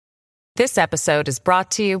This episode is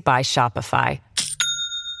brought to you by Shopify.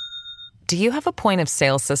 Do you have a point of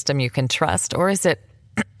sale system you can trust, or is it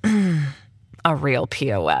a real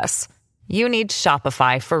POS? You need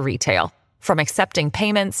Shopify for retail. From accepting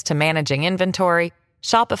payments to managing inventory,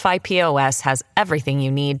 Shopify POS has everything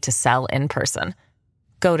you need to sell in person.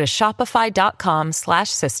 Go to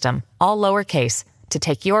shopify.com/system, all lowercase, to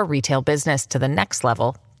take your retail business to the next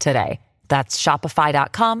level today. That's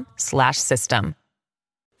shopify.com/system.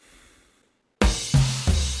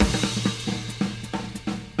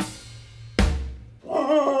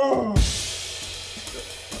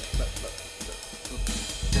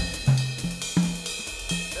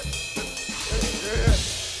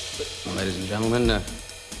 Ladies and gentlemen,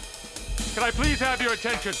 can I please have your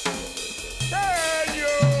attention? Can you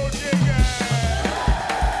dig it?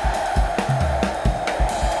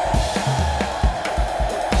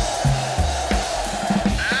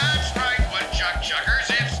 That's right, woodchuck chuckers.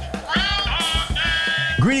 It's Groundhog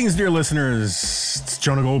Day! Greetings, dear listeners. It's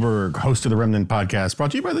Jonah Goldberg, host of the Remnant Podcast,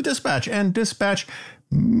 brought to you by the Dispatch and Dispatch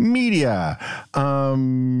Media.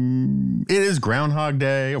 It is Groundhog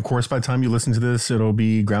Day. Of course, by the time you listen to this, it'll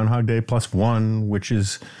be Groundhog Day +1, which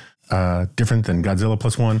is different than Godzilla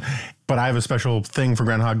 +1. But I have a special thing for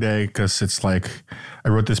Groundhog Day because it's like I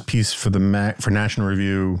wrote this piece for for National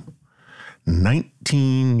Review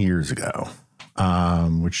 19 years ago,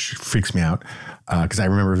 which freaks me out because I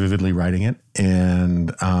remember vividly writing it,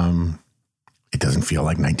 and it doesn't feel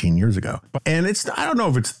like 19 years ago. And it's, I don't know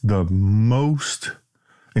if it's the most,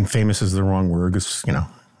 and famous is the wrong word because,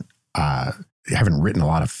 I haven't written a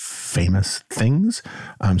lot of famous things.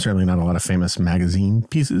 Certainly not a lot of famous magazine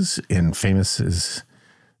pieces. And famous is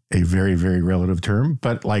a very, very relative term.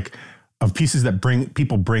 But like of pieces that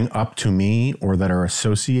people bring up to me or that are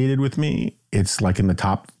associated with me, it's like in the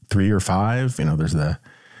top 3 or 5. There's the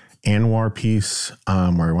Anwar piece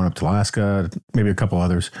where I went up to Alaska, maybe a couple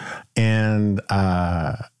others. And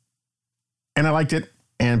I liked it,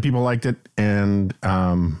 and people liked it. And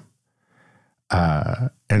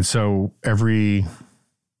so every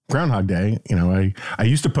Groundhog Day, I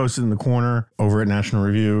used to post it in the corner over at National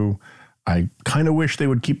Review. I kind of wish they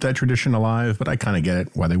would keep that tradition alive, but I kind of get it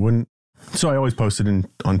why they wouldn't. So I always post it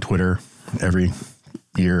on Twitter every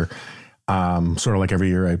year. Sort of like every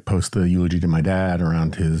year I post the eulogy to my dad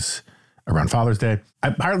around Father's Day.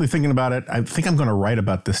 I'm hardly thinking about it. I think I'm going to write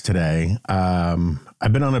about this today.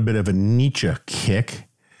 I've been on a bit of a Nietzsche kick.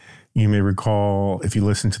 You may recall, if you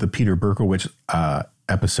listen to the Peter Berkowitz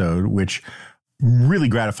episode, which really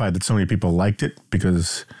gratified that so many people liked it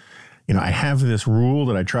because, I have this rule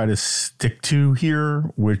that I try to stick to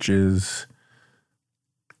here, which is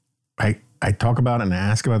I talk about and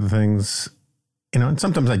ask about the things, and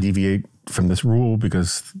sometimes I deviate from this rule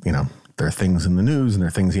because, there are things in the news and there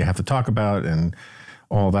are things you have to talk about and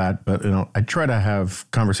all that. But, I try to have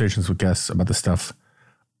conversations with guests about the stuff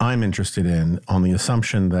I'm interested in on the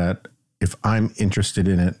assumption that if I'm interested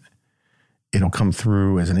in it, it'll come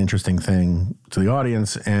through as an interesting thing to the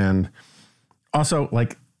audience. And also,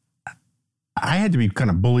 like, I had to be kind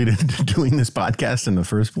of bullied into doing this podcast in the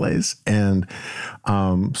first place. And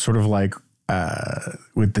sort of like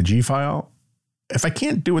with the G-File, if I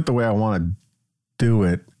can't do it the way I want to do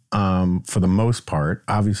it, for the most part,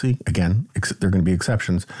 obviously, again, there are going to be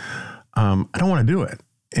exceptions, I don't want to do it.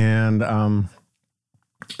 And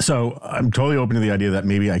so I'm totally open to the idea that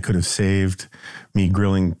maybe I could have saved me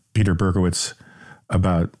grilling Peter Berkowitz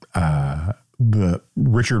about the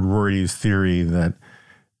Richard Rorty's theory that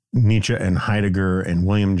Nietzsche and Heidegger and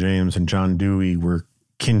William James and John Dewey were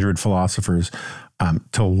kindred philosophers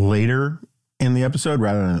till later in the episode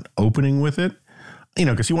rather than opening with it.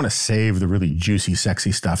 Because you want to save the really juicy,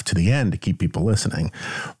 sexy stuff to the end to keep people listening.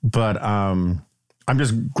 But I'm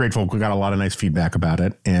just grateful. We got a lot of nice feedback about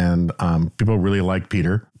it, and people really like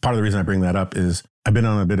Peter. Part of the reason I bring that up is I've been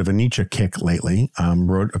on a bit of a Nietzsche kick lately.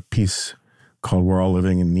 Wrote a piece called We're All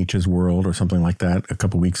Living in Nietzsche's World or something like that a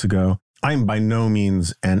couple weeks ago. I'm by no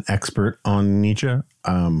means an expert on Nietzsche.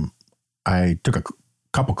 I took a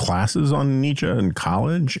couple classes on Nietzsche in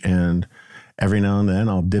college, and every now and then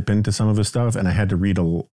I'll dip into some of his stuff. And I had to read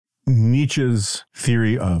Nietzsche's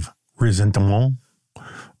theory of ressentiment,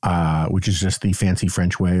 which is just the fancy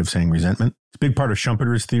French way of saying resentment. It's a big part of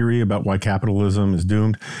Schumpeter's theory about why capitalism is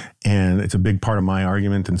doomed. And it's a big part of my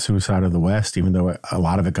argument in Suicide of the West, even though a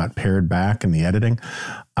lot of it got pared back in the editing.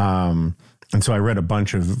 And so I read a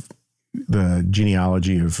bunch of the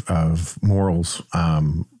genealogy of morals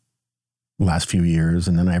last few years.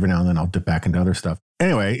 And then every now and then I'll dip back into other stuff.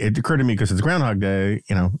 Anyway, it occurred to me because it's Groundhog Day,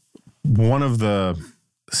 one of the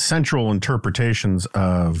central interpretations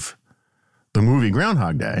of the movie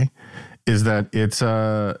Groundhog Day is that it's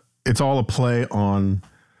it's all a play on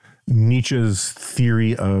Nietzsche's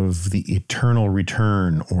theory of the eternal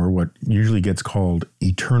return, or what usually gets called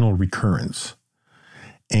eternal recurrence.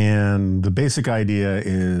 And the basic idea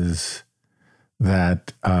is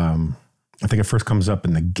that I think it first comes up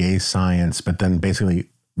in the gay science, but then basically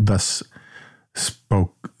thus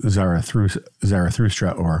spoke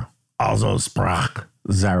Zarathustra, or also sprach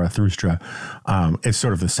Zarathustra. It's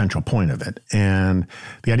sort of the central point of it. And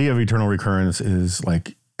the idea of eternal recurrence is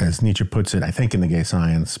like, as Nietzsche puts it, I think in the gay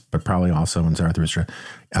science, but probably also in Zarathustra,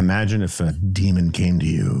 imagine if a demon came to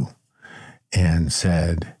you and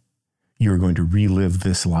said, you're going to relive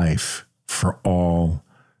this life for all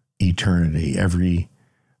eternity. Every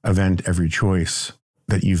event, every choice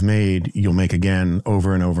that you've made, you'll make again,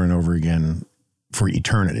 over and over and over again for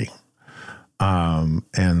eternity.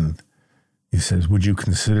 And he says, would you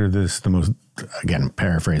consider this the most, again,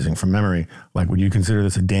 paraphrasing from memory, like, would you consider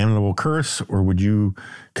this a damnable curse, or would you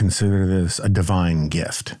consider this a divine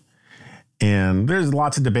gift? And there's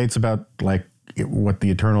lots of debates about like what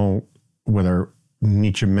the eternal, whether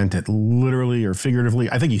Nietzsche meant it literally or figuratively.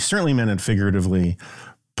 I think he certainly meant it figuratively,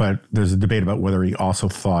 but there's a debate about whether he also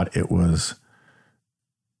thought it was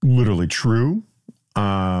literally true,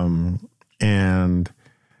 and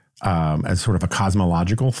as sort of a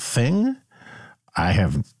cosmological thing. I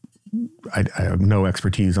have no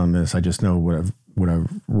expertise on this. I just know what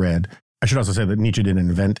I've read. I should also say that Nietzsche didn't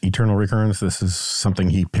invent eternal recurrence. This is something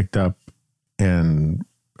he picked up, and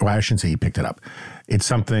I shouldn't say he picked it up. It's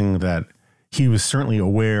something that he was certainly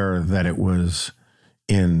aware that it was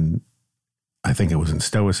in, I think it was in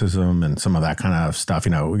Stoicism and some of that kind of stuff.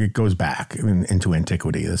 You know, it goes back into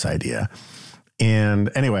antiquity, this idea.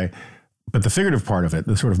 And anyway, but the figurative part of it,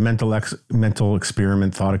 the sort of mental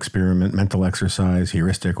experiment, thought experiment, mental exercise,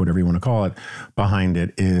 heuristic, whatever you want to call it, behind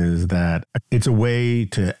it is that it's a way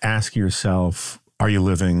to ask yourself, are you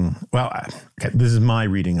living? Well, okay, this is my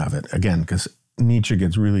reading of it, again, because Nietzsche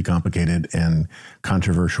gets really complicated and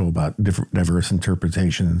controversial about diverse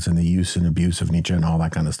interpretations and the use and abuse of Nietzsche and all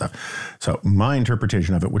that kind of stuff. So my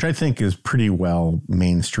interpretation of it, which I think is pretty well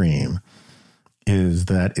mainstream, is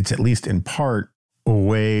that it's at least in part a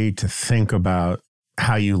way to think about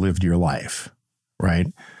how you lived your life, right?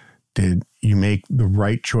 Did you make the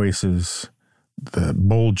right choices, the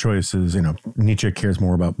bold choices? You know, Nietzsche cares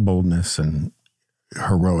more about boldness and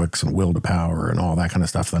heroics and will to power and all that kind of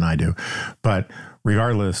stuff than I do. But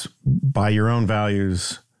regardless, by your own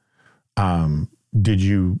values, did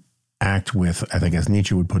you act with, I think as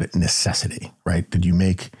Nietzsche would put it, necessity, right? Did you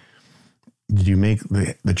make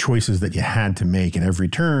the choices that you had to make at every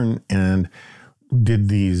turn, and did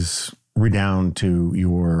these redound to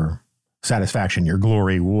your satisfaction, your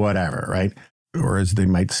glory, whatever, right? Or as they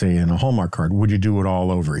might say in a Hallmark card, would you do it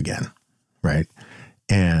all over again, right?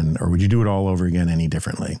 Or would you do it all over again any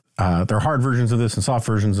differently? There are hard versions of this and soft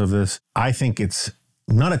versions of this. I think it's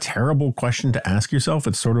not a terrible question to ask yourself.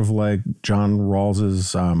 It's sort of like John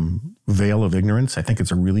Rawls's veil of ignorance. I think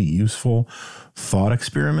it's a really useful thought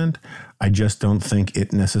experiment. I just don't think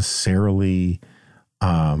it necessarily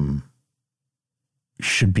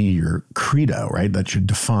should be your credo, right? That should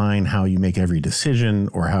define how you make every decision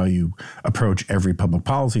or how you approach every public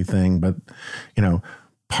policy thing. But, you know,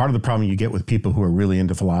 part of the problem you get with people who are really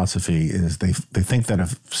into philosophy is they think that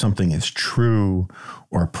if something is true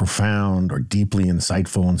or profound or deeply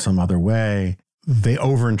insightful in some other way, they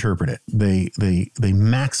overinterpret it. They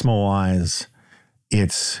maximize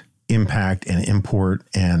its impact and import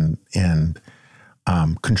and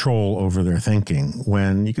control over their thinking,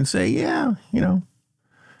 when you can say, yeah, you know,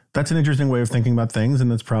 that's an interesting way of thinking about things,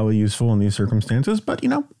 and that's probably useful in these circumstances, but, you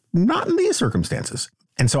know, not in these circumstances.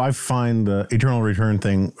 And so I find the eternal return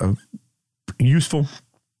thing a useful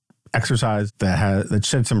exercise that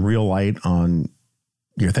sheds some real light on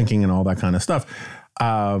your thinking and all that kind of stuff.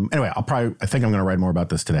 Anyway, I think I'm going to write more about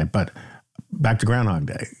this today, but back to Groundhog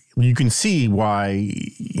Day. You can see why,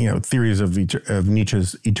 you know, theories of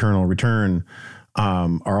Nietzsche's eternal return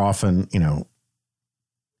are often, you know,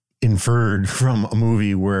 inferred from a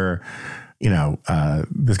movie where, you know,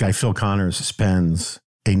 this guy Phil Connors spends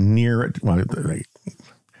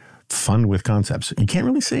fun with concepts. You can't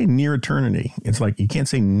really say near eternity. It's like you can't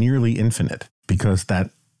say nearly infinite, because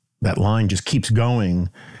that line just keeps going,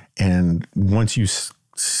 and once you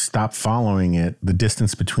stop following it, the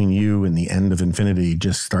distance between you and the end of infinity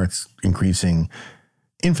just starts increasing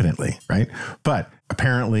infinitely, right? But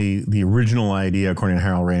apparently the original idea, according to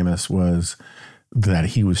Harold Ramis, was that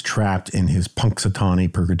he was trapped in his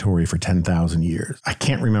Punxsutawney purgatory for 10,000 years. I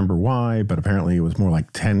can't remember why, but apparently it was more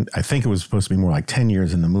like 10. I think it was supposed to be more like 10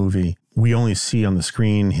 years in the movie. We only see on the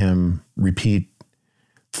screen him repeat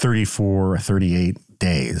 34 or 38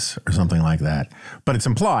 days or something like that. But it's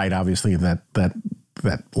implied, obviously, that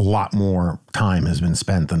a lot more time has been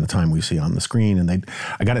spent than the time we see on the screen. And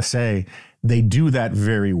I got to say, they do that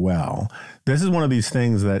very well. This is one of these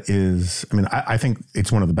things that is, I mean, I think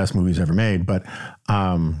it's one of the best movies ever made, but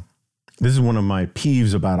this is one of my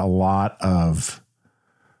peeves about a lot of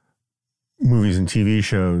movies and TV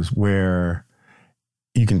shows where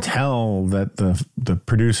you can tell that the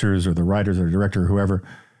producers or the writers or the director or whoever,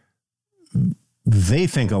 they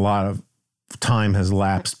think a lot of time has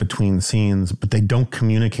lapsed between scenes, but they don't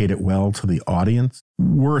communicate it well to the audience.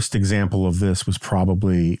 Worst example of this was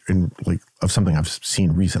probably of something I've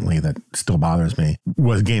seen recently that still bothers me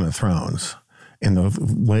was Game of Thrones in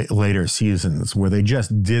the later seasons, where they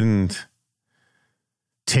just didn't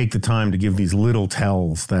take the time to give these little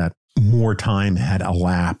tells that more time had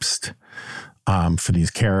elapsed for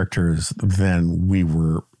these characters than we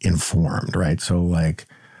were informed, right? So like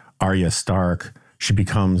Arya Stark, she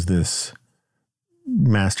becomes this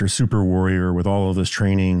master super warrior with all of this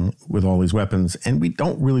training, with all these weapons, and we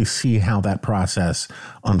don't really see how that process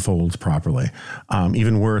unfolds properly.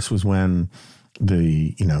 Even worse was when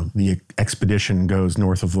the expedition goes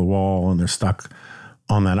north of the wall and they're stuck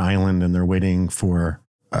on that island and they're waiting for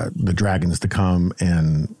the dragons to come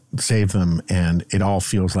and save them, and it all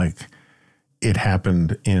feels like it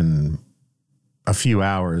happened in a few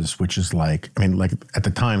hours, which is like, I mean, like at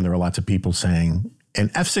the time there were lots of people saying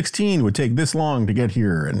an F-16 would take this long to get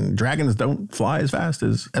here, and dragons don't fly as fast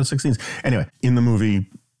as F-16s. Anyway, in the movie,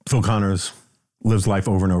 Phil Connors lives life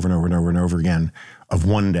over and over and over and over and over again of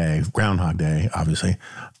one day, Groundhog Day, obviously.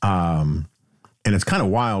 And it's kind of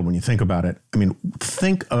wild when you think about it. I mean,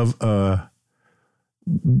 think of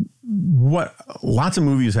what lots of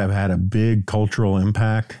movies have had a big cultural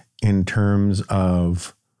impact in terms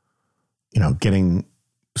of, getting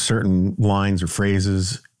certain lines or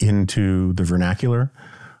phrases into the vernacular.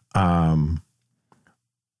 But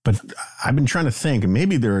I've been trying to think, and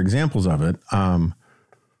maybe there are examples of it.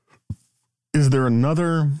 Is there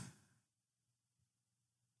another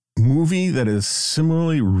movie that has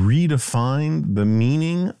similarly redefined the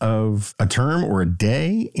meaning of a term or a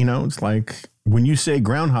day? It's like when you say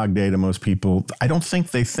Groundhog Day to most people, I don't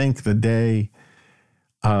think they think the day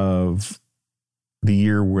of the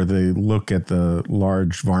year where they look at the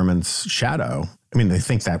large varmint's shadow. I mean, they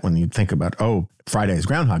think that when you think about, Friday is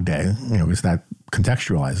Groundhog Day, because that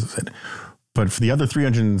contextualizes it. But for the other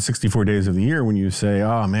 364 days of the year, when you say,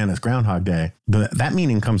 oh man, it's Groundhog Day, that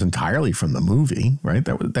meaning comes entirely from the movie, right?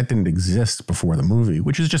 That didn't exist before the movie,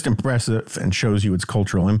 which is just impressive and shows you its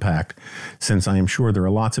cultural impact, since I am sure there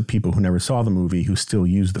are lots of people who never saw the movie who still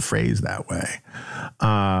use the phrase that way.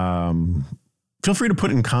 Feel free to put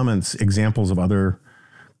in comments examples of other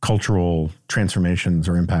cultural transformations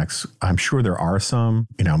or impacts. I'm sure there are some.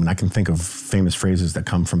 I can think of famous phrases that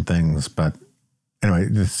come from things, but anyway,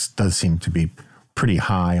 this does seem to be pretty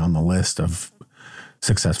high on the list of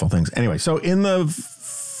successful things. Anyway, so in the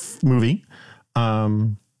movie,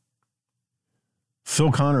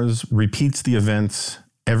 Phil Connors repeats the events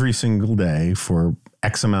every single day for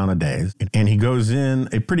X amount of days, and he goes in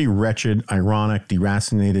a pretty wretched, ironic,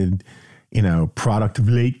 deracinated, product of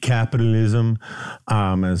late capitalism,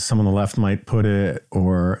 as some on the left might put it,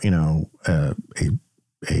 or, a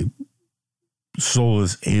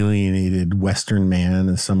soulless, alienated Western man,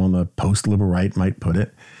 as some on the post-liberal right might put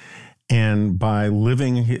it. And by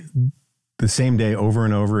living the same day over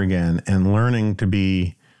and over again and learning to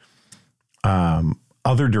be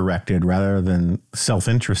other-directed rather than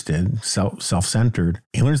self-interested, self-centered,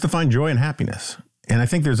 he learns to find joy and happiness. And I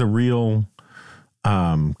think there's a real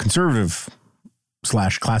conservative /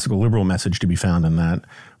 classical liberal message to be found in that.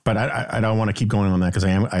 But I don't want to keep going on that, because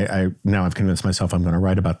I now I've convinced myself I'm going to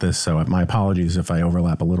write about this. So my apologies if I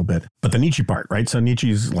overlap a little bit. But the Nietzsche part, right? So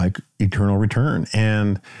Nietzsche's like eternal return.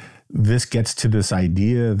 And this gets to this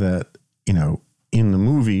idea that, in the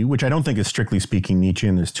movie, which I don't think is strictly speaking Nietzsche,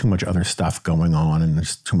 and there's too much other stuff going on, and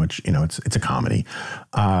there's too much, it's a comedy.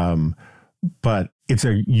 But it's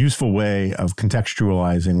a useful way of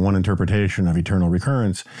contextualizing one interpretation of eternal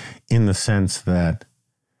recurrence, in the sense that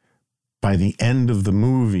by the end of the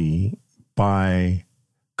movie, by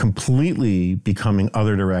completely becoming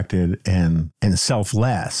other-directed and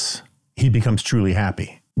selfless, he becomes truly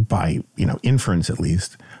happy. By, inference at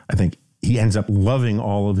least, I think he ends up loving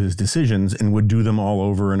all of his decisions and would do them all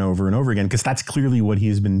over and over and over again, because that's clearly what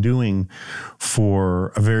he's been doing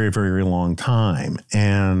for a very, very, very long time.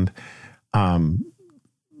 And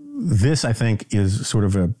this, I think, is sort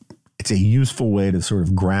of it's a useful way to sort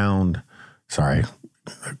of groundhog,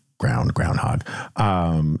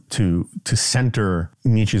 to center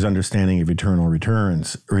Nietzsche's understanding of eternal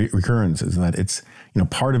recurrence, is that it's,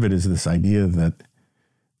 part of it is this idea that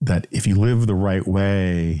if you live the right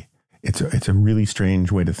way, it's a really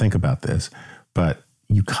strange way to think about this, but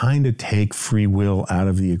you kind of take free will out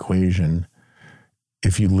of the equation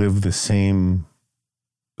if you live the same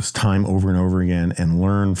time over and over again and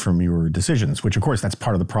learn from your decisions, which of course that's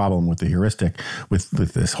part of the problem with the heuristic, with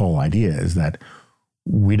this whole idea, is that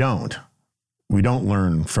we don't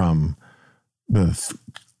learn from the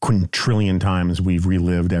quintillion times we've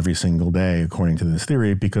relived every single day according to this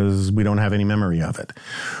theory, because we don't have any memory of it.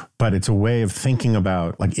 But it's a way of thinking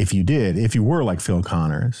about, like, if you were like Phil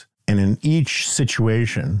Connors, and in each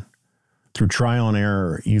situation through trial and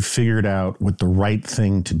error, you figured out what the right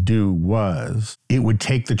thing to do was, it would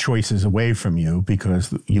take the choices away from you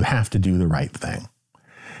because you have to do the right thing.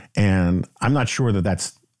 And I'm not sure that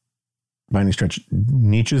that's by any stretch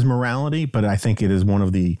Nietzsche's morality, but I think it is one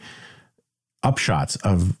of the upshots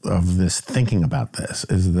of this thinking about this,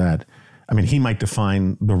 is that, I mean, he might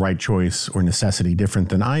define the right choice or necessity different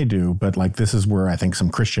than I do, but like, this is where I think some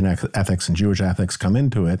Christian ethics and Jewish ethics come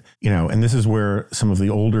into it, and this is where some of the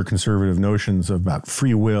older conservative notions about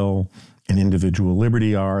free will and individual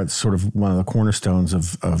liberty are. It's sort of one of the cornerstones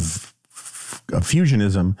of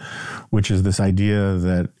fusionism, which is this idea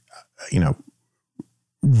that,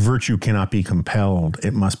 virtue cannot be compelled.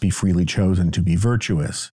 It must be freely chosen to be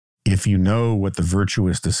virtuous. If you know what the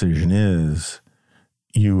virtuous decision is,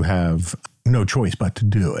 you have no choice but to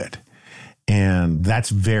do it. And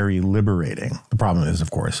that's very liberating. The problem is,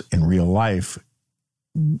 of course, in real life,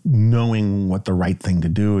 knowing what the right thing to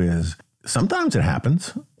do is, sometimes it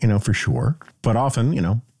happens, for sure. But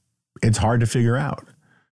often, it's hard to figure out.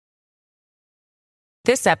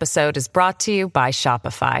 This episode is brought to you by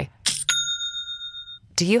Shopify.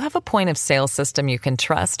 Do you have a point of sale system you can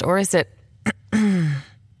trust, or is it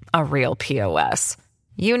a real POS?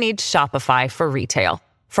 You need Shopify for retail.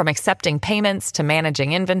 From accepting payments to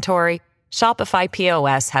managing inventory, Shopify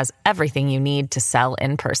POS has everything you need to sell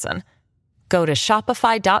in person. Go to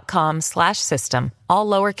shopify.com/system, all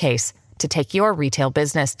lowercase, to take your retail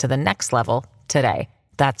business to the next level today.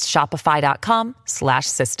 That's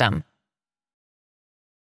shopify.com/system.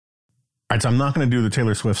 All right, so I'm not going to do the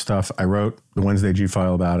Taylor Swift stuff. I wrote the Wednesday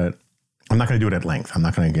G-file about it. I'm not going to do it at length. I'm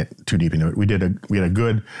not going to get too deep into it. We had a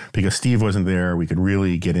good, because Steve wasn't there, we could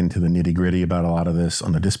really get into the nitty gritty about a lot of this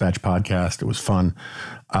on the Dispatch podcast. It was fun.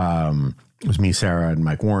 It was me, Sarah, and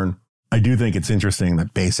Mike Warren. I do think it's interesting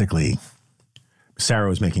that basically Sarah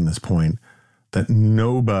was making this point that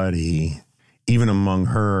nobody, even among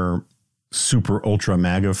her super ultra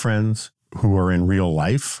MAGA friends who are in real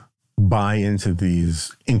life, buy into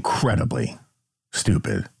these incredibly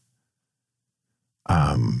stupid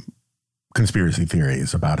conspiracy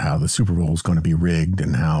theories about how the Super Bowl is going to be rigged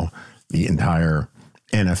and how the entire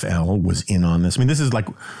NFL was in on this. I mean, this is like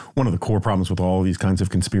one of the core problems with all these kinds of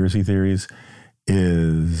conspiracy theories,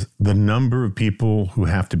 is the number of people who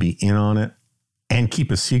have to be in on it and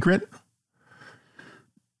keep a secret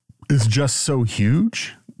is just so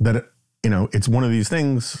huge that, it's one of these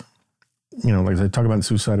things, like I talk about in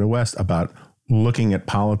Suicide of the West, about looking at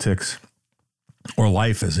politics or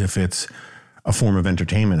life as if it's a form of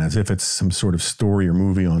entertainment, as if it's some sort of story or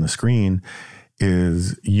movie on a screen,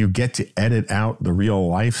 is you get to edit out the real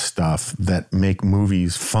life stuff that make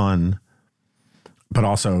movies fun, but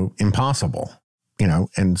also impossible,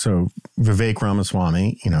 And so Vivek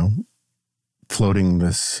Ramaswamy, floating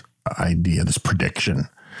this idea, this prediction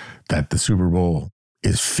that the Super Bowl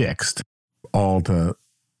is fixed, all to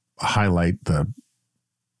highlight the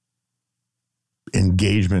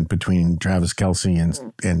engagement between Travis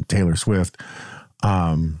Kelce and Taylor Swift.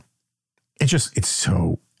 It's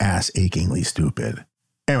so ass-achingly stupid.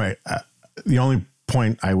 Anyway, the only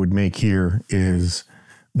point I would make here is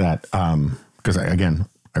that, because I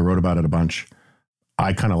wrote about it a bunch,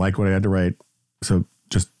 I kind of like what I had to write. So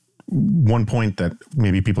just one point that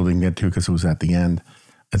maybe people didn't get to because it was at the end.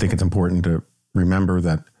 I think it's important to remember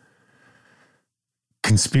that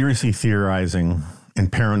conspiracy theorizing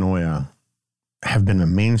and paranoia have been a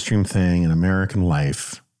mainstream thing in American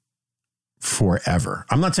life forever.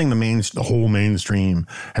 I'm not saying the whole mainstream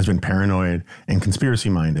has been paranoid and conspiracy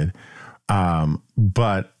minded,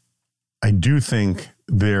 but I do think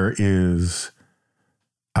there is,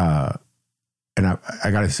 and I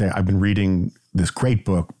got to say, I've been reading this great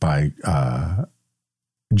book by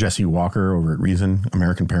Jesse Walker over at Reason,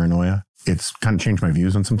 American Paranoia. It's kind of changed my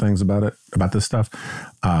views on some things about this stuff.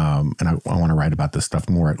 And I want to write about this stuff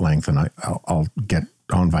more at length, and I'll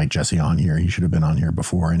invite Jesse on here. He should have been on here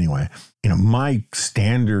before anyway. My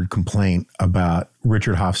standard complaint about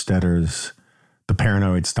Richard Hofstadter's The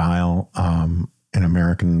Paranoid Style in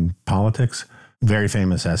American Politics very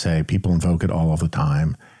famous essay, people invoke it all of the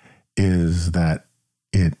time, is that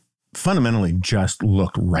it fundamentally just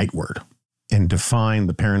looked rightward and defined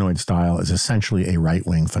the paranoid style as essentially a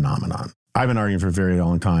right-wing phenomenon. I've been arguing for a very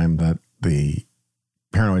long time that the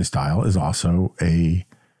paranoid style is also a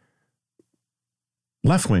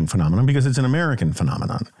left-wing phenomenon because it's an American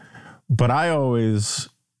phenomenon. But I always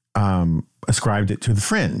ascribed it to the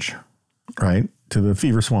fringe, right? To the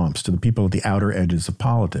fever swamps, to the people at the outer edges of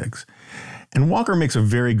politics. And Walker makes a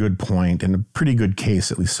very good point, and a pretty good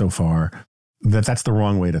case, at least so far, that that's the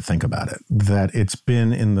wrong way to think about it. That it's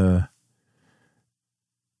been in the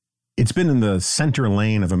center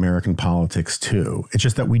lane of American politics too. It's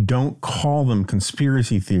just that we don't call them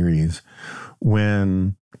conspiracy theories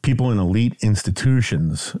when people in elite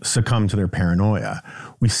institutions succumb to their paranoia.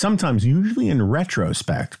 We sometimes, usually in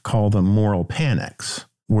retrospect, call them moral panics,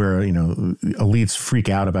 where, you know, elites freak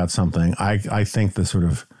out about something. I think the sort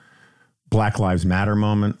of Black Lives Matter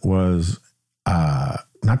moment was,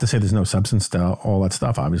 not to say there's no substance to all that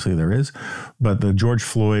stuff, obviously there is, but the George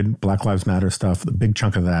Floyd, Black Lives Matter stuff, the big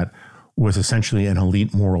chunk of that was essentially an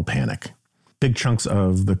elite moral panic. Big chunks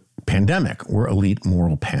of the pandemic were elite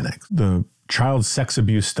moral panic. The child sex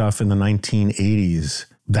abuse stuff in the 1980s,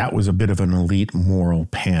 that was a bit of an elite moral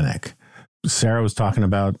panic. Sarah was talking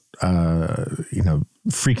about,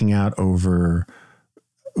 freaking out over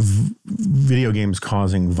video games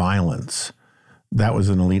causing violence. That was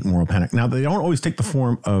an elite moral panic. Now, they don't always take the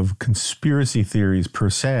form of conspiracy theories per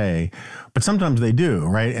se, but sometimes they do,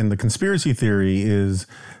 right? And the conspiracy theory is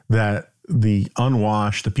that the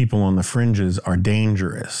unwashed, the people on the fringes, are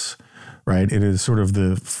dangerous, right? It is sort of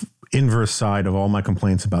the inverse side of all my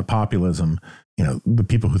complaints about populism. You know, the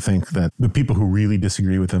people who think that the people who really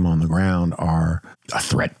disagree with them on the ground are a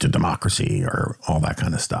threat to democracy or all that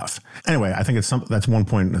kind of stuff. Anyway, I think that's one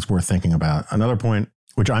point that's worth thinking about. Another point,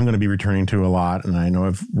 which I'm going to be returning to a lot, and I know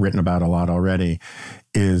I've written about a lot already,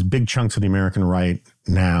 is big chunks of the American right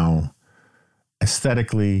now,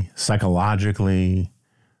 aesthetically, psychologically,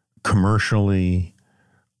 commercially,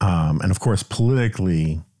 and of course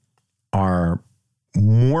politically, are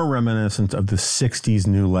more reminiscent of the 60s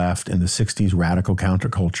New Left and the 60s radical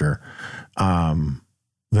counterculture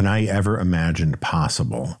than I ever imagined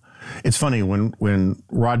possible. It's funny, when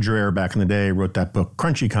Rod Dreher back in the day wrote that book,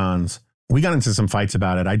 Crunchy Cons, we got into some fights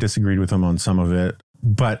about it. I disagreed with him on some of it,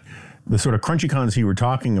 but the sort of crunchy cons he were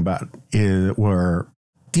talking about were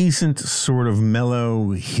decent, sort of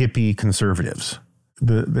mellow, hippie conservatives.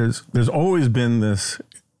 There's always been this,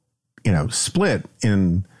 split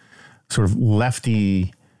in sort of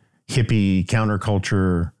lefty, hippie,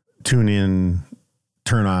 counterculture, tune in,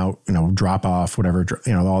 turn out, drop off, whatever,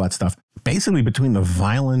 all that stuff. Basically between the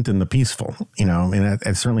violent and the peaceful,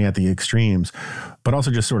 and certainly at the extremes, but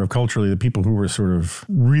also just sort of culturally, the people who were sort of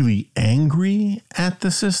really angry at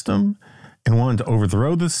the system and wanted to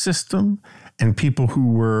overthrow the system, and people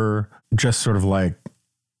who were just sort of like,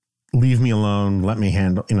 leave me alone, let me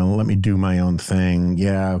handle, let me do my own thing.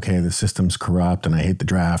 Yeah, okay, the system's corrupt and I hate the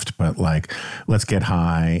draft, but like, let's get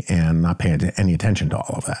high and not pay any attention to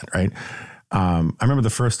all of that, right? I remember the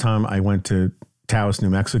first time I went to Taos, New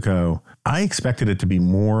Mexico, I expected it to be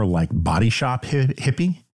more like body shop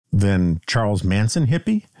hippie than Charles Manson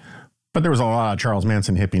hippie. But there was a lot of Charles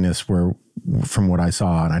Manson hippiness from what I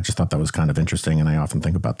saw, and I just thought that was kind of interesting, and I often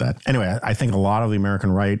think about that. Anyway, I think a lot of the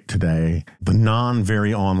American right today, the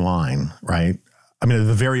non-very online right,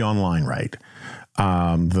 the very online right,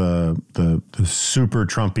 the super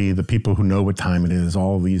Trumpy, the people who know what time it is,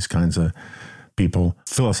 all these kinds of people,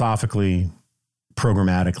 philosophically,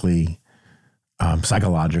 programmatically,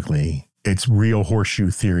 psychologically, it's real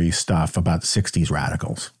horseshoe theory stuff about 60s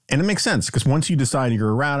radicals. And it makes sense because once you decide you're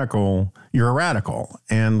a radical, you're a radical.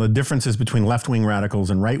 And the differences between left-wing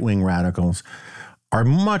radicals and right-wing radicals are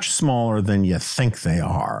much smaller than you think they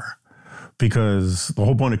are, because the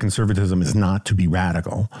whole point of conservatism is not to be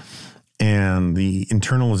radical. And the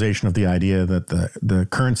internalization of the idea that the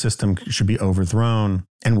current system should be overthrown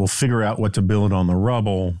and we'll figure out what to build on the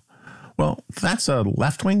rubble, well, that's a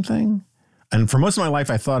left-wing thing. And for most of my life,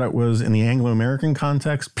 I thought it was, in the Anglo-American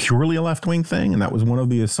context, purely a left-wing thing. And that was one of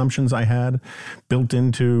the assumptions I had built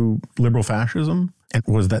into liberal fascism. And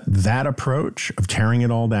was that approach of tearing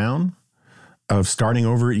it all down, of starting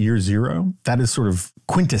over at year zero, that is sort of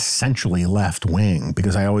quintessentially left-wing,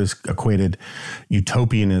 because I always equated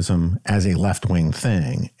utopianism as a left-wing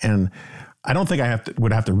thing. And I don't think I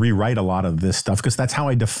would have to rewrite a lot of this stuff, because that's how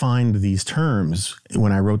I defined these terms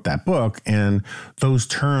when I wrote that book. And those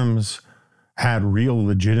terms had real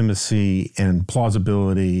legitimacy and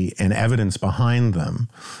plausibility and evidence behind them.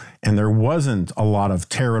 And there wasn't a lot of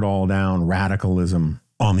tear it all down radicalism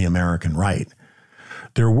on the American right.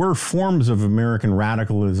 there were forms of American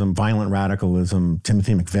radicalism, violent radicalism,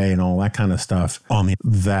 Timothy McVeigh and all that kind of stuff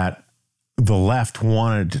that the left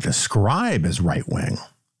wanted to describe as right-wing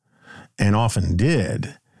and often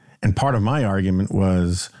did. And part of my argument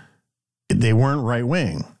was they weren't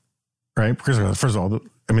right-wing, right? Because first of all,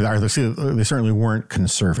 they certainly weren't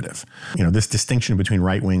conservative. This distinction between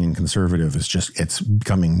right-wing and conservative it's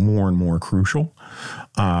becoming more and more crucial,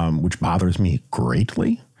 which bothers me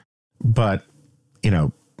greatly. But,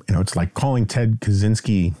 it's like calling Ted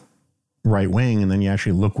Kaczynski right-wing, and then you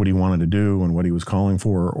actually look what he wanted to do and what he was calling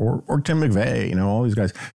for, or Tim McVeigh, all these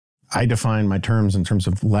guys. I define my terms in terms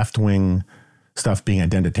of left-wing stuff being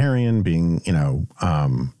identitarian, being,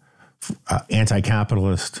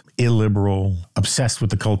 anti-capitalist, illiberal, obsessed with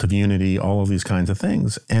the cult of unity, all of these kinds of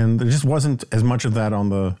things. And there just wasn't as much of that on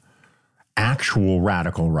the actual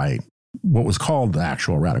radical right, what was called the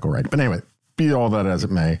actual radical right. But anyway, be all that as it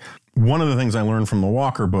may, one of the things I learned from the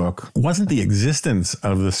Walker book wasn't the existence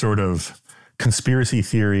of the sort of conspiracy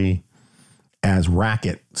theory as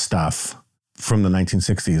racket stuff from the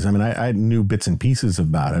 1960s. I knew bits and pieces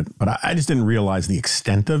about it, but I just didn't realize the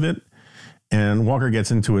extent of it. And Walker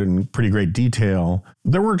gets into it in pretty great detail.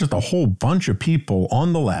 There were just a whole bunch of people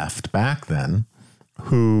on the left back then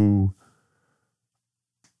who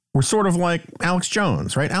were sort of like Alex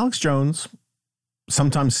Jones, right? Alex Jones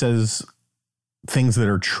sometimes says things that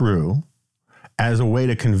are true as a way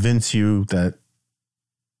to convince you that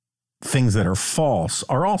things that are false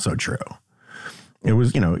are also true. It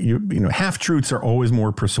was, half-truths are always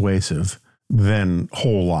more persuasive than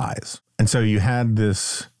whole lies. And so you had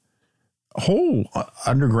this whole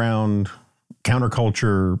underground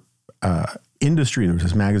counterculture industry. There was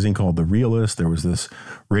this magazine called The Realist. There was this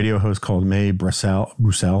radio host called Mae Brussel.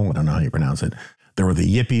 I don't know how you pronounce it. There were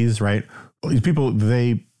the Yippies, right? These people,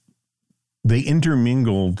 they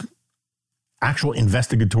intermingled actual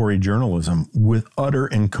investigatory journalism with utter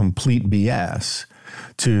and complete BS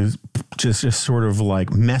to just sort of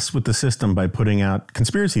like mess with the system by putting out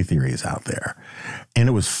conspiracy theories out there. And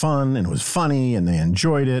it was fun and it was funny and they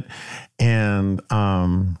enjoyed it. And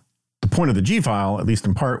the point of the G-File, at least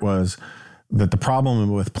in part, was that the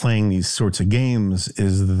problem with playing these sorts of games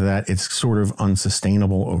is that it's sort of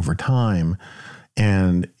unsustainable over time.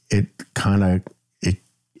 And it kind of,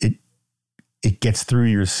 it gets through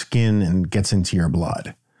your skin and gets into your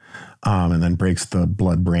blood. And then breaks the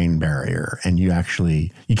blood-brain barrier. And you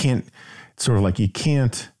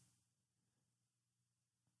can't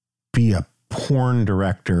be a porn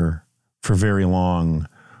director for very long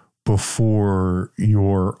before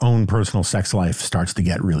your own personal sex life starts to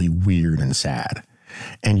get really weird and sad.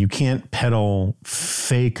 And you can't peddle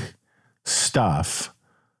fake stuff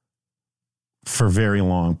for very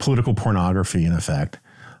long, political pornography in effect,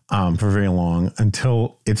 for very long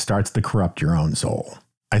until it starts to corrupt your own soul.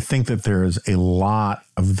 I think that there's a lot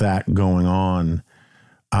of that going on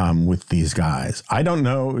with these guys. I don't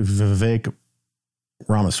know if Vivek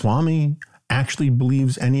Ramaswamy actually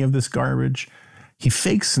believes any of this garbage. He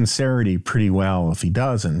fakes sincerity pretty well if he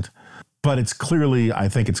doesn't, but I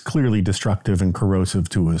think it's clearly destructive and corrosive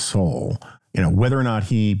to his soul. Whether or not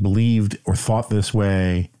he believed or thought this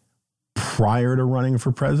way prior to running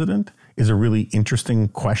for president is a really interesting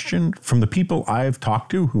question. From the people I've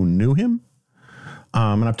talked to who knew him,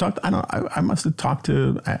 and I must have talked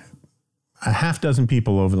to a half dozen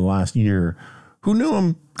people over the last year who knew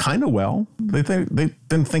him kind of well. They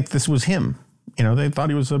didn't think this was him. They thought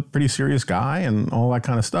he was a pretty serious guy and all that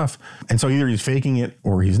kind of stuff. And so either he's faking it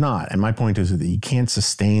or he's not. And my point is that you can't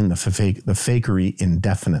sustain the fakery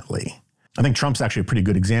indefinitely. I think Trump's actually a pretty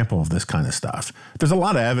good example of this kind of stuff. There's a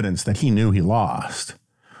lot of evidence that he knew he lost,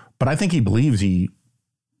 but I think he believes he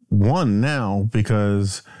won now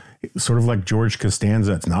because, sort of like George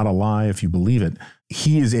Costanza, it's not a lie if you believe it.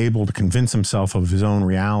 He is able to convince himself of his own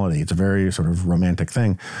reality. It's a very sort of romantic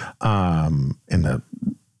thing, in the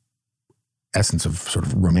essence of sort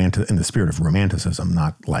of in the spirit of romanticism,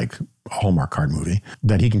 not like a Hallmark card movie,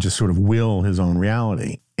 that he can just sort of will his own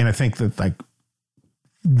reality. And I think that like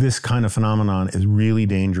this kind of phenomenon is really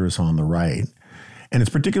dangerous on the right. And it's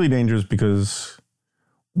particularly dangerous because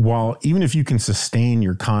while even if you can sustain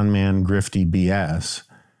your con man, grifty BS,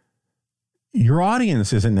 your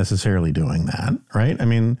audience isn't necessarily doing that, right? I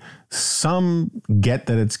mean, some get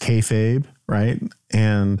that it's kayfabe, right?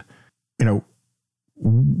 And,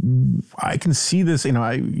 I can see this,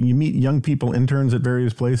 you meet young people, interns at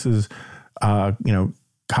various places,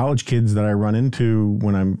 college kids that I run into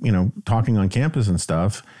when I'm, talking on campus and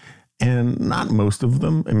stuff. And not most of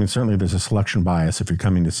them, I mean, certainly there's a selection bias if you're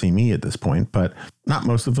coming to see me at this point, but not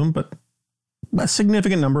most of them, but a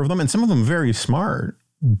significant number of them, and some of them very smart,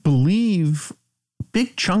 believe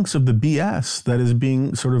big chunks of the BS that is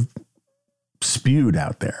being sort of spewed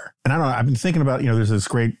out there. And I don't know, I've been thinking about, there's this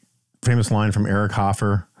great famous line from Eric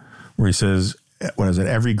Hoffer where he says, what is it?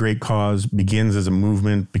 Every great cause begins as a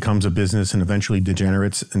movement, becomes a business, and eventually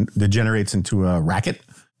degenerates into a racket.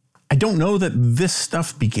 I don't know that this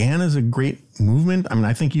stuff began as a great movement. I mean,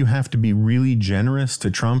 I think you have to be really generous to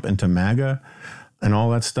Trump and to MAGA and all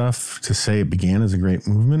that stuff to say it began as a great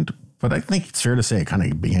movement. But I think it's fair to say it kind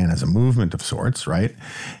of began as a movement of sorts, right?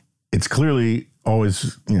 It's clearly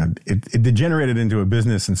always, it degenerated into a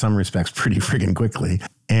business in some respects pretty friggin' quickly.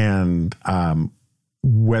 And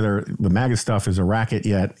whether the MAGA stuff is a racket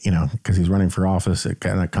yet, because he's running for office, it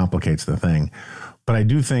kind of complicates the thing. But I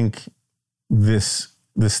do think this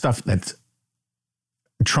stuff that's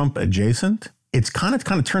Trump adjacent, it's kind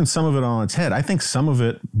of turned some of it on its head. I think some of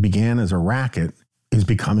it began as a racket, is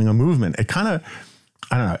becoming a movement. It kind of,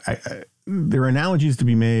 I don't know, there are analogies to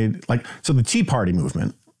be made. So the Tea Party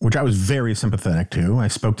movement, which I was very sympathetic to. I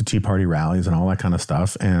spoke to Tea Party rallies and all that kind of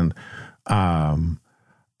stuff. And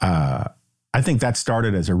I think that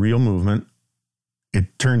started as a real movement.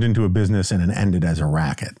 It turned into a business and it ended as a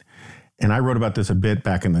racket. And I wrote about this a bit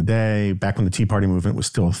back in the day, back when the Tea Party movement was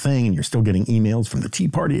still a thing and you're still getting emails from the Tea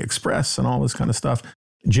Party Express and all this kind of stuff.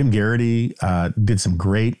 Jim Garrity did some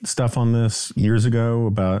great stuff on this years ago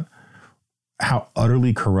about how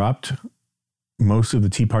utterly corrupt most of the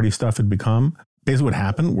Tea Party stuff had become. Basically what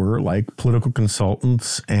happened were political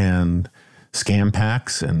consultants and scam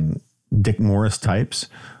packs and Dick Morris types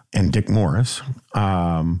and Dick Morris.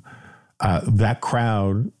 That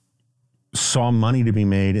crowd saw money to be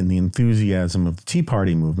made in the enthusiasm of the Tea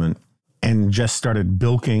Party movement and just started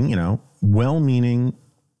bilking, well-meaning,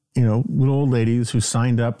 little old ladies who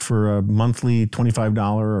signed up for a monthly $25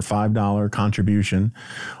 or $5 contribution,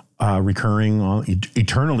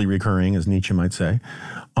 eternally recurring, as Nietzsche might say,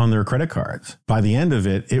 on their credit cards. By the end of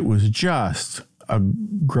it, it was just a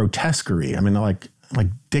grotesquerie. I mean, like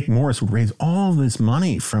Dick Morris would raise all this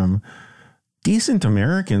money from decent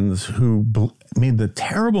Americans who made the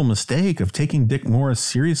terrible mistake of taking Dick Morris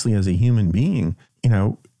seriously as a human being,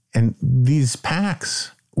 and these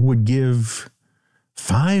PACs would give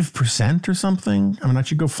 5% or something. I mean, I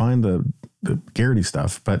should go find the Garrity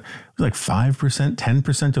stuff, but it was 5%,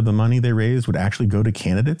 10% of the money they raised would actually go to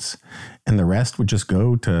candidates and the rest would just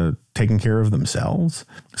go to taking care of themselves.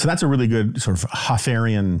 So that's a really good sort of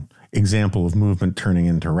Hofferian example of movement turning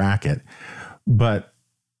into racket. But,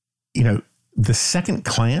 the second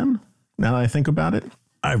Klan, now that I think about it,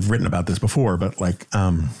 I've written about this before, but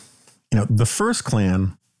the first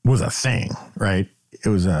Klan was a thing, right? It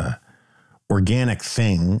was a organic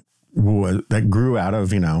thing that grew out of,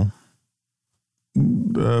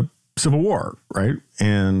 the Civil War, right?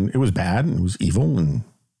 And it was bad and it was evil and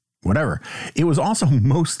whatever. It was also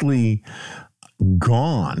mostly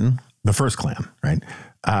gone, the first Klan, right?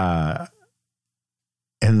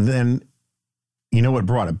 And then, what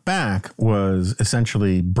brought it back was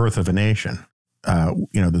essentially Birth of a Nation.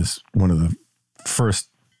 This one of the first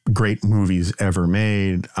great movies ever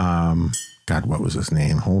made. God, what was his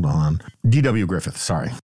name? Hold on. D.W. Griffith,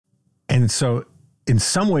 sorry. And so in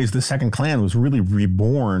some ways, the second Klan was really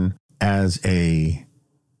reborn as a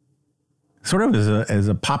sort of as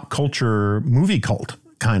a pop culture movie cult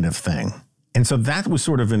kind of thing. And so that was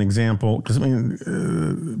sort of an example, because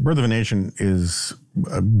Birth of a Nation is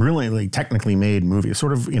a brilliantly technically made movie. It's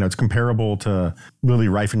sort of, it's comparable to Lily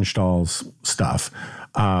Riefenstahl's stuff.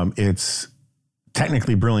 It's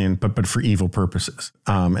technically brilliant, but for evil purposes,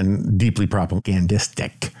 and deeply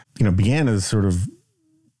propagandistic. Began as sort of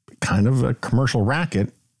kind of a commercial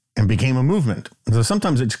racket and became a movement. And so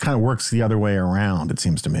sometimes it just kind of works the other way around, it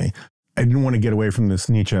seems to me. I didn't want to get away from this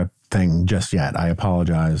Nietzsche thing just yet. I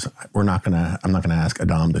apologize. I'm not going to ask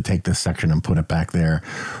Adam to take this section and put it back there.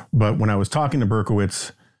 But when I was talking to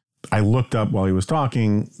Berkowitz, I looked up while he was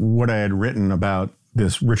talking what I had written about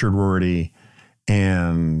this Richard Rorty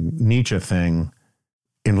and Nietzsche thing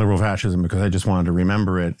in liberal fascism, because I just wanted to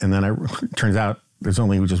remember it. And then it turns out there's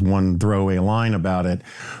only just one throwaway line about it.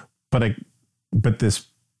 But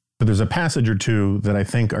there's a passage or two that I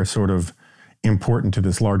think are sort of important to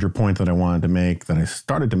this larger point that I wanted to make, that I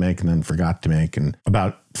started to make and then forgot to make, and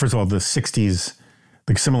about, first of all, the 60s,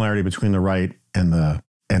 the similarity between the right and the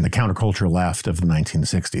counterculture left of the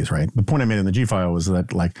 1960s, right? The point I made in the G-File was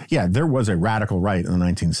that, there was a radical right in the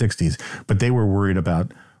 1960s, but they were worried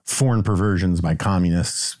about foreign perversions by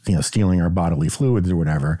communists, stealing our bodily fluids or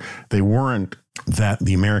whatever. They weren't that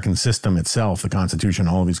the American system itself, the Constitution,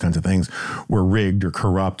 all of these kinds of things were rigged or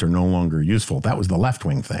corrupt or no longer useful. That was the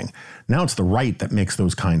left-wing thing. Now it's the right that makes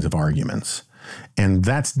those kinds of arguments. And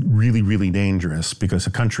that's really, really dangerous, because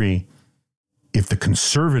a country if the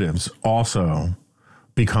conservatives also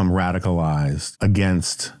become radicalized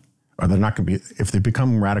against, or they're not going to be, if they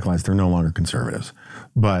become radicalized, they're no longer conservatives.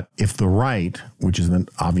 But if the right, which is an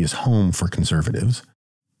obvious home for conservatives,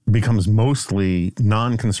 becomes mostly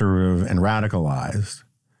non-conservative and radicalized,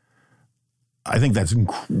 I think that's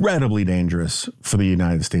incredibly dangerous for the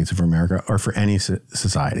United States of America or for any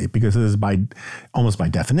society, because it is almost by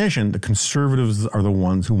definition, the conservatives are the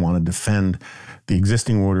ones who want to defend the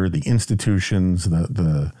existing order, the institutions,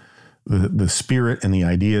 the spirit and the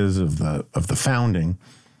ideas of the founding.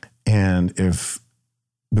 And if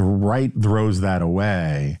the right throws that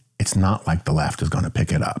away, it's not like the left is going to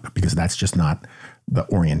pick it up, because that's just not the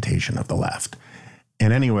orientation of the left.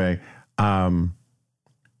 And anyway,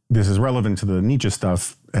 this is relevant to the Nietzsche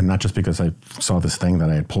stuff, and not just because I saw this thing that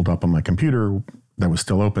I had pulled up on my computer that was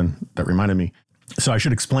still open that reminded me. So I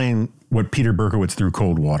should explain what Peter Berkowitz threw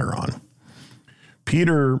cold water on.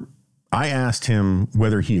 I asked him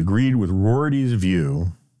whether he agreed with Rorty's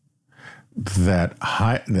view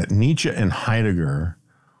that Nietzsche and Heidegger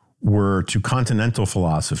were to continental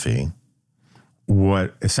philosophy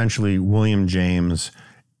what essentially William James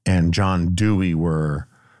and John Dewey were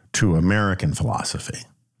to American philosophy.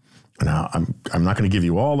 Now, I'm not going to give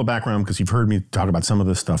you all the background because you've heard me talk about some of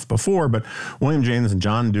this stuff before, but William James and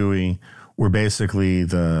John Dewey were basically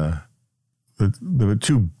the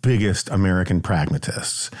two biggest American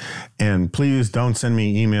pragmatists. And please don't send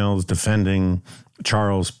me emails defending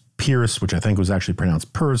Charles Peirce, which I think was actually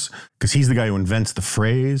pronounced Peirce, because he's the guy who invents the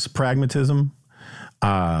phrase pragmatism.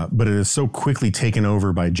 But it is so quickly taken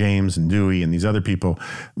over by James and Dewey and these other people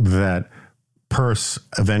that Peirce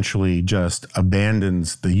eventually just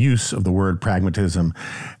abandons the use of the word pragmatism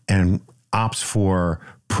and opts for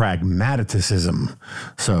pragmaticism.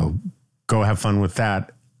 So go have fun with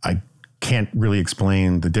that. I can't really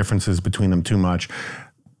explain the differences between them too much.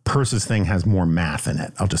 Peirce's thing has more math in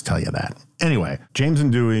it. I'll just tell you that. Anyway, James and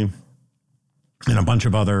Dewey and a bunch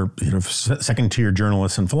of other second-tier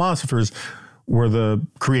journalists and philosophers were the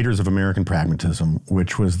creators of American pragmatism,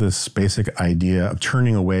 which was this basic idea of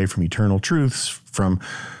turning away from eternal truths, from,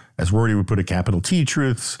 as Rorty would put it, capital T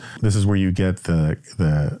truths. This is where you get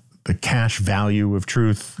the cash value of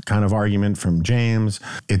truth kind of argument from James.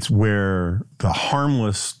 It's where the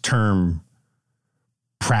harmless term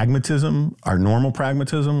pragmatism, our normal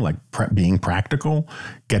pragmatism, like being practical,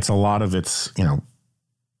 gets a lot of its,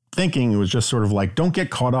 thinking. It was just sort of like, don't get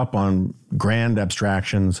caught up on grand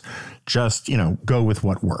abstractions, just, go with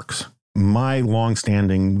what works. My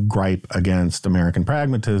longstanding gripe against American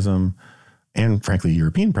pragmatism, and frankly,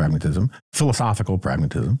 European pragmatism, philosophical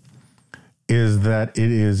pragmatism, is that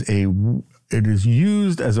it is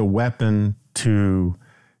used as a weapon to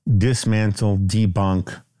dismantle,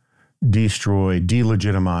 debunk, destroy,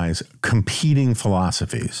 delegitimize competing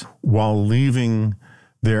philosophies while leaving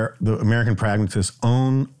the American pragmatists'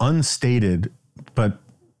 own unstated but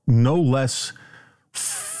no less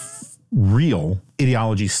real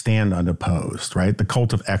ideology stand unopposed, right? The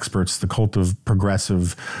cult of experts, the cult of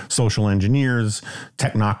progressive social engineers,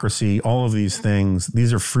 technocracy, all of these things,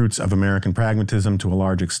 these are fruits of American pragmatism to a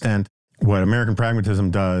large extent. What American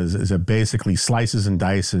pragmatism does is it basically slices and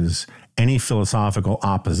dices any philosophical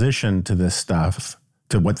opposition to this stuff,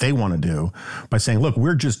 to what they want to do, by saying, look,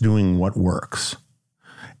 we're just doing what works.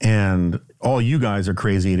 And all you guys are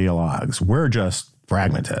crazy ideologues. We're just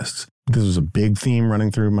pragmatists. This is a big theme running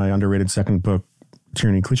through my underrated second book,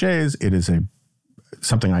 Tyranny Cliches. It is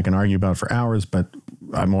something I can argue about for hours, but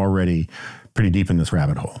I'm already pretty deep in this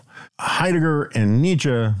rabbit hole. Heidegger and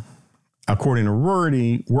Nietzsche, according to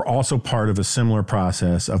Rorty, were also part of a similar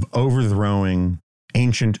process of overthrowing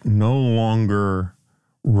ancient, no longer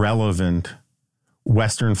relevant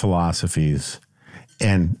Western philosophies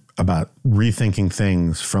and about rethinking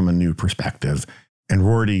things from a new perspective. And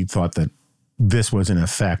Rorty thought that this was, in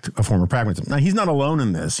effect, a form of pragmatism. Now, he's not alone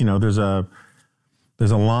in this. There's a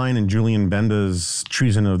line in Julian Benda's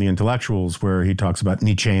Treason of the Intellectuals where he talks about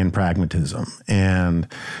Nietzschean pragmatism. And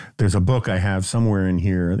there's a book I have somewhere in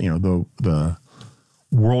here, the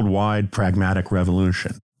Worldwide Pragmatic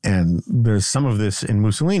Revolution. And there's some of this in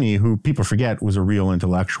Mussolini, who people forget was a real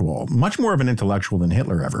intellectual, much more of an intellectual than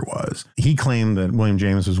Hitler ever was. He claimed that William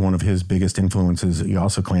James was one of his biggest influences. He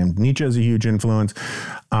also claimed Nietzsche as a huge influence.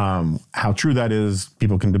 How true that is,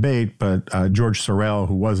 people can debate, but George Sorel,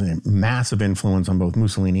 who was a massive influence on both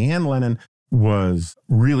Mussolini and Lenin, was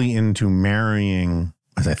really into marrying,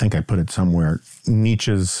 as I think I put it somewhere,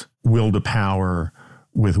 Nietzsche's will to power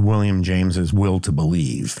with William James's will to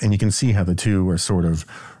believe. And you can see how the two are sort of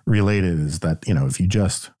related, is that, if you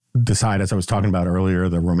just decide, as I was talking about earlier,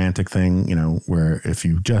 the romantic thing, where if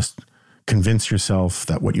you just convince yourself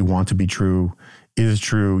that what you want to be true is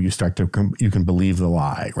true, you can believe the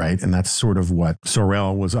lie, right? And that's sort of what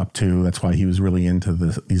Sorel was up to. That's why he was really into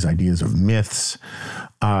these ideas of myths,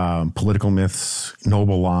 political myths,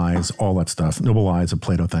 noble lies, all that stuff. Noble lies, a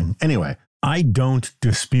Plato thing. Anyway, I don't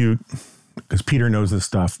dispute, because Peter knows this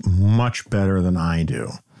stuff much better than I do,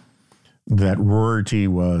 that Rorty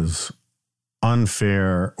was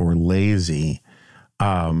unfair or lazy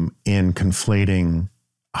in conflating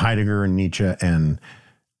Heidegger and Nietzsche and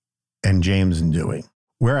James and Dewey.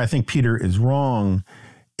 Where I think Peter is wrong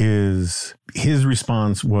is his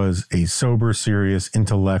response was a sober, serious,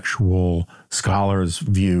 intellectual scholar's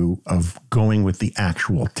view of going with the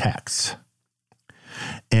actual texts.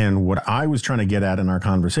 And what I was trying to get at in our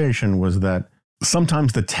conversation was that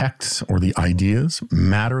sometimes the texts or the ideas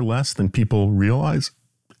matter less than people realize.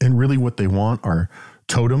 And really what they want are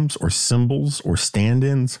totems or symbols or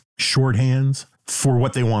stand-ins, shorthands for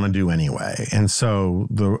what they want to do anyway. And so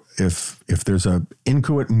if there's a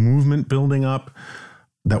inchoate movement building up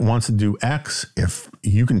that wants to do X, if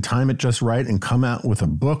you can time it just right and come out with a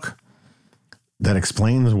book that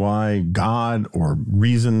explains why God or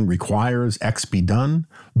reason requires X be done,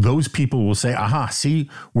 those people will say, aha, see,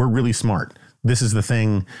 we're really smart. This is the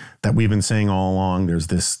thing that we've been saying all along. There's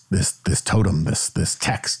this totem, this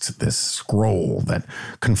text, this scroll that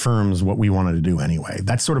confirms what we wanted to do anyway.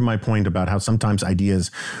 That's sort of my point about how sometimes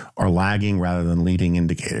ideas are lagging rather than leading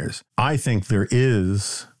indicators. I think there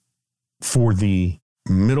is, for the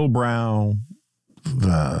middle brow,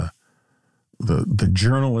 the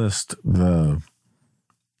journalist, the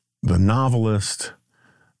novelist,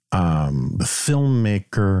 the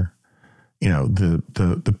filmmaker,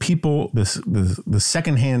 the people, the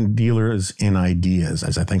secondhand dealers in ideas,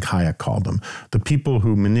 as I think Hayek called them, the people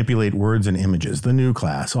who manipulate words and images, the new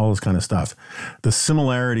class, all this kind of stuff. The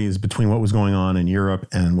similarities between what was going on in Europe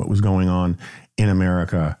and what was going on in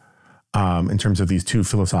America, in terms of these two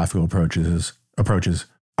philosophical approaches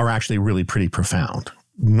are actually really pretty profound.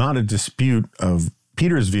 Not a dispute of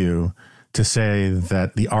Peter's view to say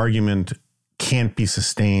that the argument can't be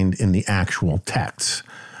sustained in the actual texts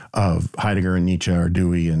of Heidegger and Nietzsche or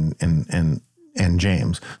Dewey and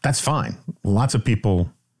James. That's fine. Lots of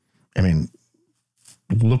people,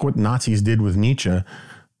 look what Nazis did with Nietzsche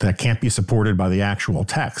that can't be supported by the actual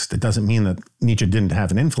text. It doesn't mean that Nietzsche didn't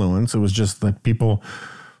have an influence. It was just that people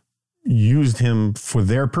used him for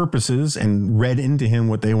their purposes and read into him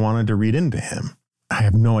what they wanted to read into him. I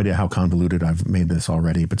have no idea how convoluted I've made this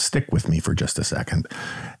already, but stick with me for just a second.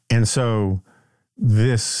 And so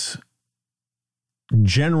this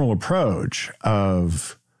general approach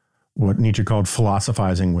of what Nietzsche called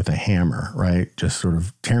philosophizing with a hammer, right? Just sort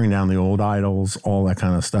of tearing down the old idols, all that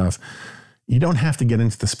kind of stuff. You don't have to get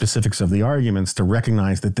into the specifics of the arguments to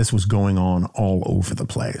recognize that this was going on all over the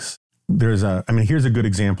place. Here's a good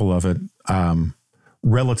example of it.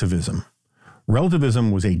 Relativism.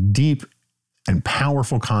 Relativism was a deep and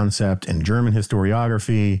powerful concept in German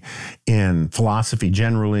historiography, in philosophy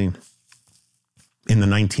generally, in the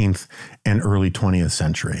 19th and early 20th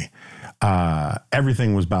century.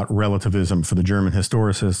 Everything was about relativism for the German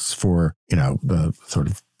historicists, for, the sort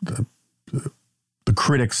of the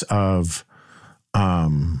critics of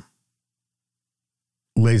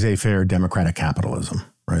laissez-faire democratic capitalism,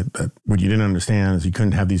 right? That what you didn't understand is you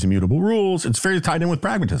couldn't have these immutable rules. It's very tied in with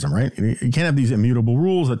pragmatism, right? You can't have these immutable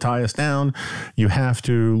rules that tie us down. You have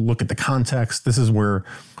to look at the context. This is where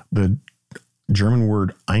the German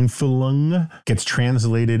word Einfühlung gets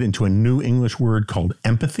translated into a new English word called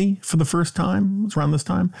empathy for the first time. It's around this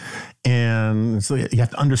time. And so you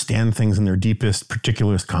have to understand things in their deepest,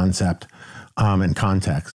 particularist concept and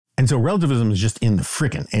context. And so relativism is just in the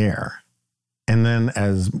frickin' air. And then,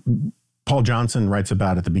 as Paul Johnson writes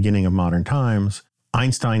about at the beginning of Modern Times,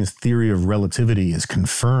 Einstein's theory of relativity is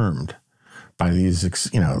confirmed by these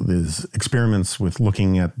experiments with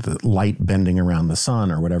looking at the light bending around the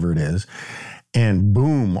sun or whatever it is. And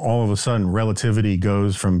boom, all of a sudden, relativity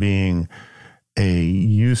goes from being a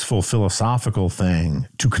useful philosophical thing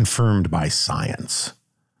to confirmed by science,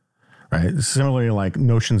 right? Similarly, like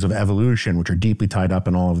notions of evolution, which are deeply tied up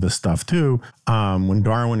in all of this stuff too. When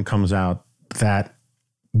Darwin comes out, that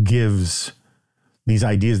gives these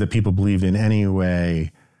ideas that people believed in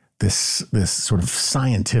anyway, this sort of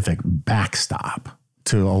scientific backstop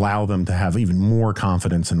to allow them to have even more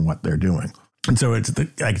confidence in what they're doing. And so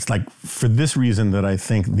it's like for this reason that I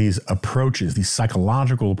think these approaches, these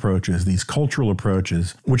psychological approaches, these cultural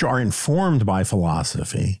approaches, which are informed by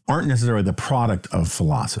philosophy, aren't necessarily the product of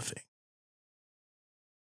philosophy.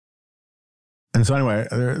 And so anyway,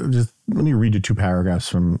 just let me read you two paragraphs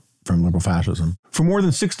from from liberal fascism. For more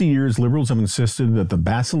than 60 years, liberals have insisted that the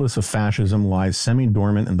bacillus of fascism lies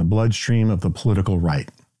semi-dormant in the bloodstream of the political right.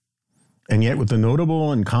 And yet, with the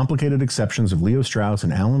notable and complicated exceptions of Leo Strauss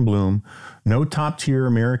and Alan Bloom, no top-tier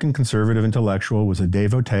American conservative intellectual was a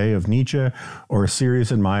devotee of Nietzsche or a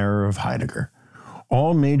serious admirer of Heidegger.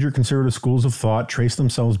 All major conservative schools of thought trace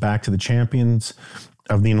themselves back to the champions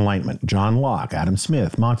of the Enlightenment, John Locke, Adam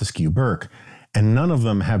Smith, Montesquieu, Burke, and none of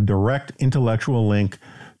them have direct intellectual link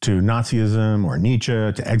to Nazism or Nietzsche,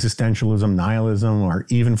 to existentialism, nihilism, or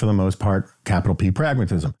even, for the most part, capital P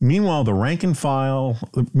pragmatism. Meanwhile, the ranks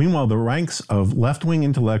of left-wing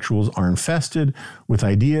intellectuals are infested with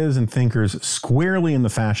ideas and thinkers squarely in the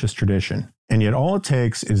fascist tradition. And yet all it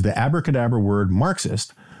takes is the abracadabra word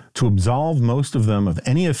Marxist to absolve most of them of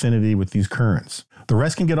any affinity with these currents. The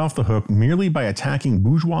rest can get off the hook merely by attacking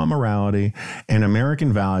bourgeois morality and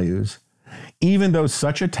American values, even though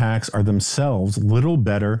such attacks are themselves little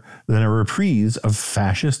better than a reprise of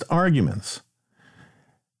fascist arguments.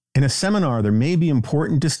 In a seminar, there may be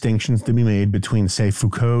important distinctions to be made between, say,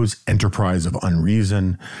 Foucault's enterprise of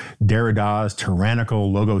unreason, Derrida's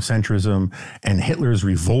tyrannical logocentrism, and Hitler's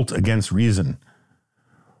revolt against reason.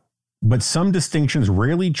 But some distinctions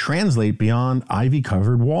rarely translate beyond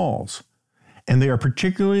ivy-covered walls, and they are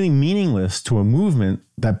particularly meaningless to a movement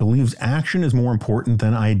that believes action is more important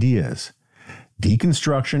than ideas.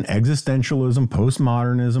 Deconstruction, existentialism,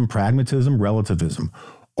 postmodernism, pragmatism, relativism.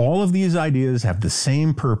 All of these ideas have the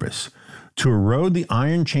same purpose: to erode the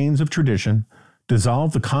iron chains of tradition,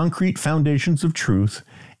 dissolve the concrete foundations of truth,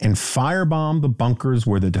 and firebomb the bunkers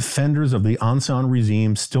where the defenders of the Ancien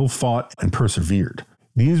regime still fought and persevered.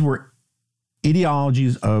 These were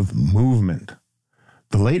ideologies of movement.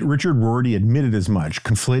 The late Richard Rorty admitted as much,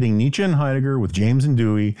 conflating Nietzsche and Heidegger with James and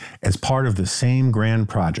Dewey as part of the same grand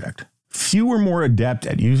project. Few were more adept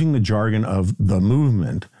at using the jargon of the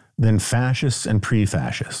movement than fascists and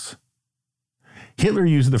pre-fascists. Hitler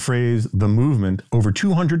used the phrase the movement over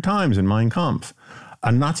 200 times in Mein Kampf.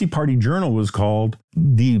 A Nazi party journal was called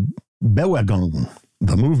Die Bewegung,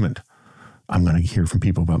 the movement. I'm going to hear from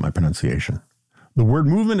people about my pronunciation. The word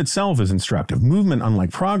movement itself is instructive. Movement,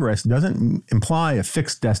 unlike progress, doesn't imply a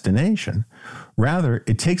fixed destination. Rather,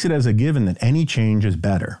 it takes it as a given that any change is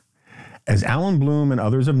better. As Alan Bloom and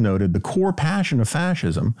others have noted, the core passion of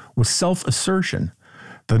fascism was self-assertion.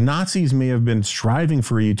 The Nazis may have been striving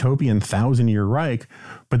for a utopian 1,000-year Reich,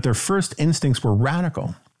 but their first instincts were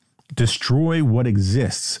radical. Destroy what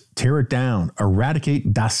exists, tear it down,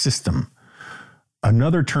 eradicate das System,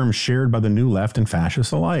 another term shared by the New Left and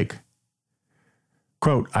fascists alike.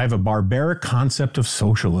 Quote, "I have a barbaric concept of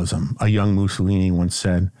socialism," a young Mussolini once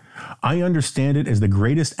said. "I understand it as the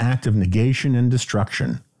greatest act of negation and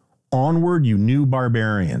destruction. Onward, you new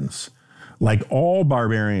barbarians. Like all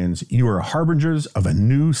barbarians, you are harbingers of a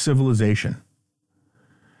new civilization."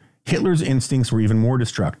 Hitler's instincts were even more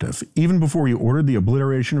destructive. Even before he ordered the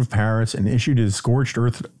obliteration of Paris and issued his scorched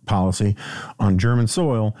earth policy on German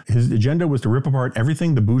soil, his agenda was to rip apart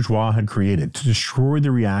everything the bourgeois had created, to destroy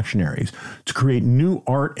the reactionaries, to create new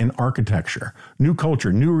art and architecture, new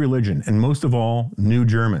culture, new religion, and most of all, new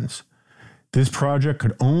Germans. This project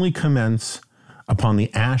could only commence upon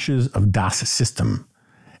the ashes of Das System,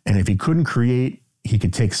 and if he couldn't create, he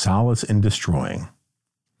could take solace in destroying.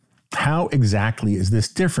 How exactly is this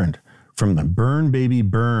different from the burn baby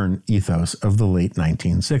burn ethos of the late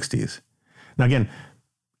 1960s? Now again,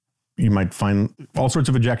 you might find all sorts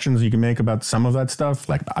of objections you can make about some of that stuff,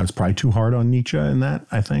 like I was probably too hard on Nietzsche in that,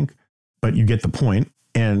 I think, but you get the point.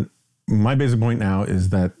 And my basic point now is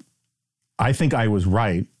that I think I was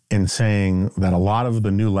right in saying that a lot of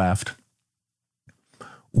the New Left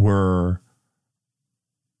were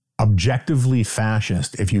objectively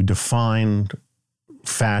fascist if you defined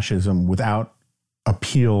fascism without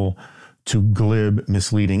appeal to glib,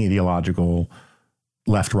 misleading, ideological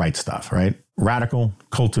left-right stuff, right? Radical,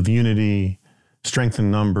 cult of unity, strength in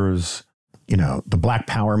numbers. The Black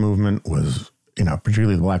Power movement was,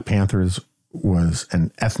 particularly the Black Panthers, was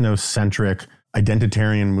an ethnocentric,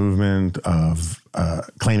 identitarian movement of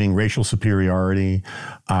claiming racial superiority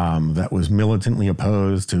that was militantly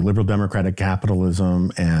opposed to liberal democratic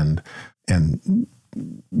capitalism and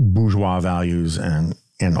bourgeois values and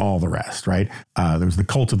all the rest, right? There was the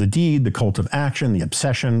cult of the deed, the cult of action, the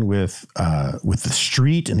obsession with the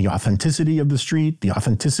street and the authenticity of the street, the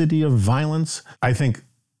authenticity of violence. I think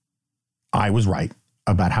I was right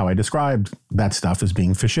about how I described that stuff as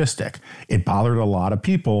being fascistic. It bothered a lot of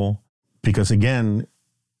people because, again,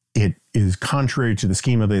 it is contrary to the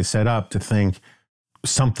schema they set up to think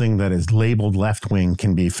something that is labeled left-wing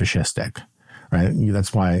can be fascistic, right?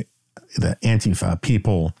 That's why the Antifa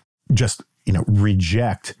people just,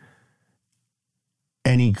 reject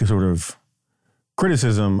any sort of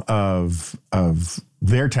criticism of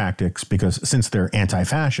their tactics, because since they're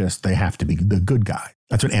anti-fascist, they have to be the good guy.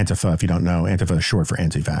 That's what Antifa, if you don't know, Antifa is short for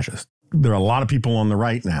anti-fascist. There are a lot of people on the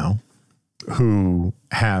right now who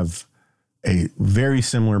have a very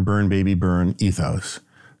similar burn, baby, burn ethos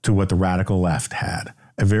to what the radical left had.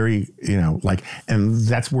 A very, and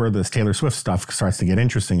that's where this Taylor Swift stuff starts to get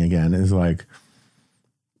interesting again, is like,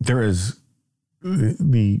 there is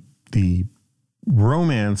the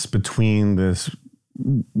romance between this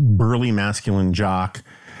burly masculine jock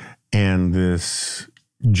and this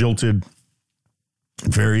jilted,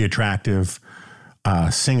 very attractive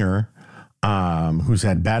singer who's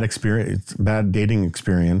had bad dating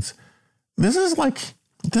experience. This is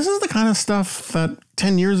the kind of stuff that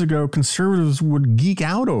 10 years ago conservatives would geek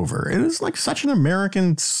out over. It is like such an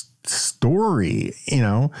American story,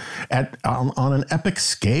 on an epic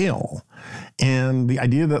scale. And the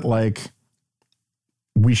idea that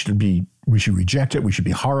we should reject it, we should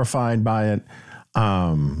be horrified by it.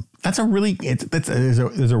 That's a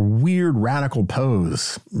weird radical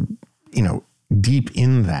pose, deep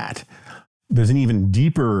in that. There's an even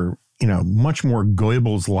deeper, much more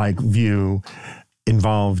Goebbels-like view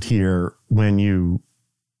involved here when you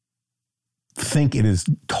think it is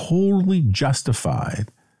totally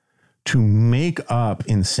justified to make up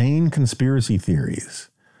insane conspiracy theories.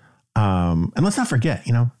 And let's not forget,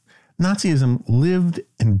 Nazism lived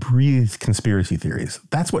and breathed conspiracy theories.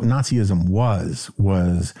 That's what Nazism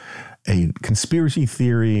was a conspiracy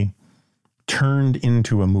theory turned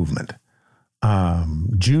into a movement.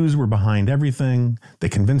 Jews were behind everything. They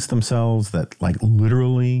convinced themselves that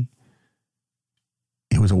literally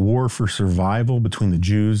it was a war for survival between the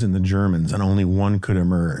Jews and the Germans, and only one could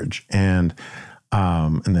emerge. And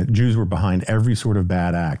that Jews were behind every sort of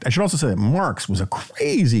bad act. I should also say that Marx was a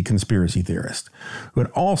crazy conspiracy theorist who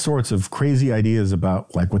had all sorts of crazy ideas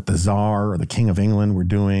about what the Tsar or the King of England were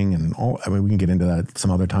doing, and we can get into that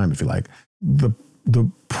some other time if you like. The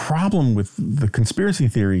problem with the conspiracy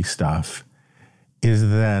theory stuff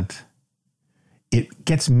is that it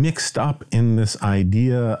gets mixed up in this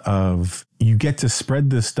idea of you get to spread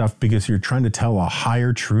this stuff because you're trying to tell a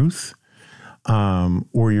higher truth,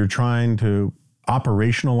 or you're trying to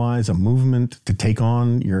operationalize a movement to take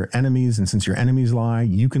on your enemies. And since your enemies lie,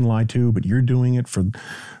 you can lie too, but you're doing it for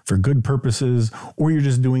good purposes, or you're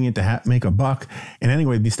just doing it to make a buck. And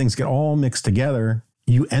anyway, these things get all mixed together.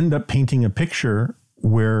 You end up painting a picture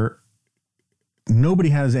where nobody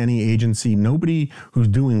has any agency. Nobody who's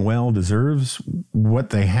doing well deserves what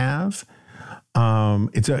they have.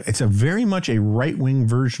 It's a very much a right-wing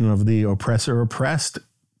version of the oppressor-oppressed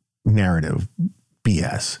narrative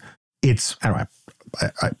BS.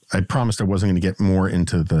 I promised I wasn't going to get more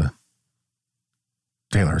into the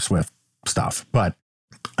Taylor Swift stuff, but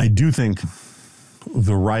I do think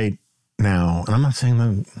the right now, and I'm not saying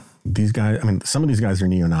that these guys, some of these guys are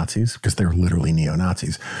neo-Nazis because they're literally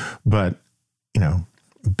neo-Nazis, but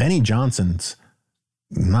Benny Johnson's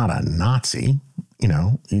not a Nazi.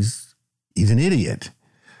 He's an idiot.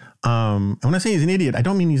 And when I say he's an idiot, I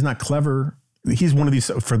don't mean he's not clever. He's one of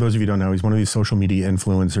these, for those of you who don't know, he's one of these social media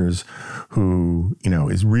influencers who,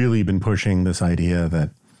 has really been pushing this idea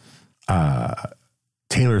that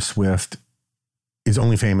Taylor Swift is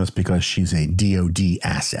only famous because she's a DOD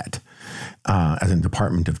asset, as in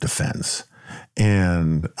Department of Defense.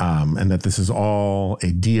 And that this is all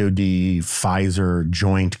a DOD Pfizer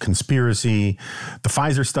joint conspiracy. The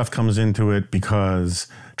Pfizer stuff comes into it because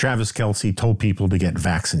Travis Kelce told people to get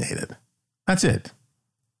vaccinated. That's it.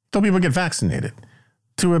 Told people to get vaccinated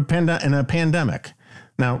in a pandemic.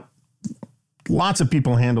 Now, lots of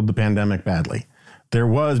people handled the pandemic badly. There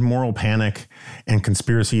was moral panic and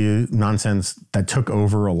conspiracy nonsense that took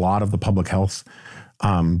over a lot of the public health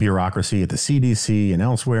bureaucracy at the CDC and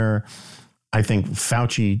elsewhere. I think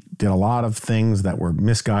Fauci did a lot of things that were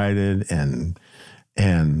misguided and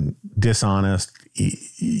dishonest.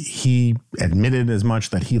 He admitted as much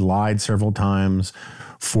that he lied several times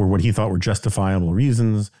for what he thought were justifiable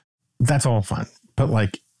reasons. That's all fine.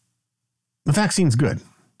 But the vaccine's good,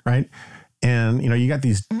 right? And, you got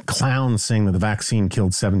these clowns saying that the vaccine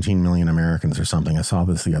killed 17 million Americans or something. I saw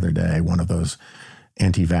this the other day. One of those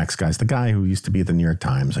anti-vax guys, the guy who used to be at the New York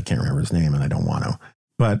Times, I can't remember his name and I don't want to.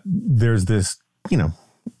 But there's this,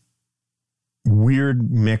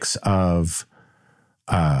 weird mix of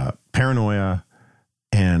paranoia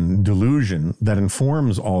and delusion that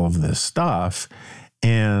informs all of this stuff.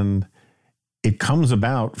 And it comes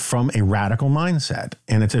about from a radical mindset.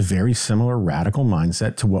 And it's a very similar radical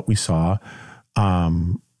mindset to what we saw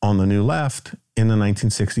on the New Left in the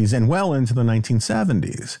 1960s and well into the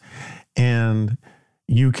 1970s. And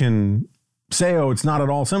you can say, oh, it's not at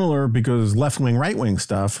all similar because left-wing, right-wing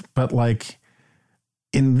stuff. But like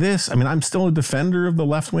in this, I mean, I'm still a defender of the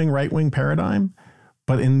left-wing, right-wing paradigm.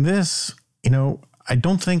 But in this, I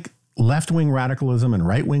don't think left-wing radicalism and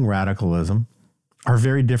right-wing radicalism are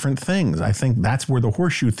very different things. I think that's where the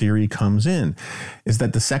horseshoe theory comes in, is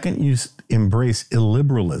that the second you embrace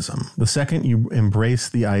illiberalism, the second you embrace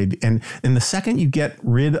the idea, and the second you get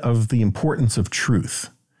rid of the importance of truth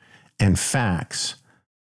and facts,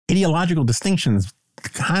 ideological distinctions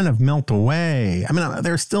kind of melt away. I mean,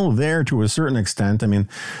 they're still there to a certain extent. I mean,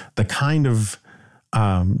 the kind of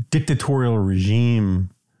dictatorial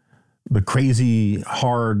regime the crazy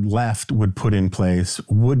hard left would put in place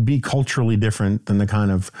would be culturally different than the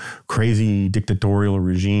kind of crazy dictatorial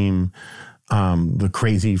regime the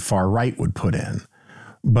crazy far right would put in.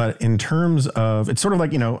 But in terms of, it's sort of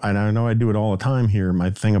like, and I know I do it all the time here, my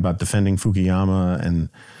thing about defending Fukuyama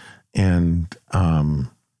and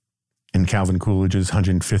Calvin Coolidge's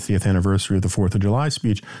 150th anniversary of the 4th of July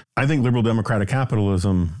speech. I think liberal democratic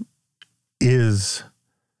capitalism is,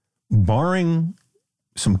 barring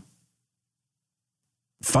some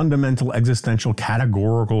fundamental existential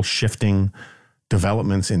categorical shifting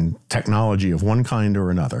developments in technology of one kind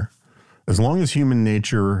or another, as long as human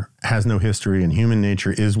nature has no history and human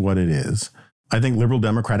nature is what it is, I think liberal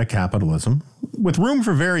democratic capitalism, with room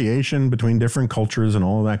for variation between different cultures and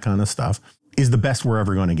all of that kind of stuff, is the best we're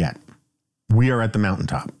ever going to get. We are at the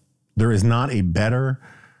mountaintop. There is not a better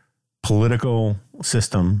political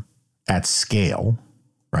system at scale,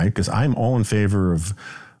 right? Because I'm all in favor of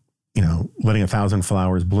letting 1,000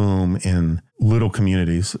 flowers bloom in little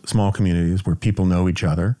communities, small communities where people know each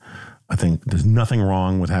other. I think there's nothing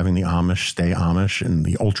wrong with having the Amish stay Amish and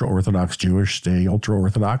the ultra-Orthodox Jewish stay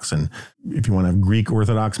ultra-Orthodox. And if you want to have Greek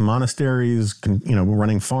Orthodox monasteries,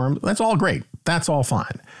 running farms, that's all great. That's all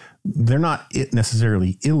fine. They're not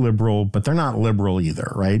necessarily illiberal, but they're not liberal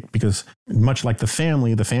either, right? Because much like the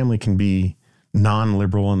family can be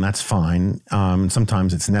non-liberal, and that's fine.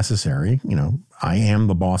 Sometimes it's necessary. I am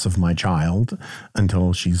the boss of my child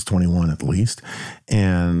until she's 21 at least.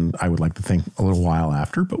 And I would like to think a little while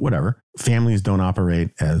after, but whatever. Families don't operate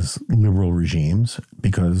as liberal regimes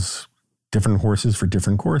because different horses for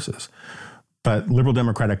different courses. But liberal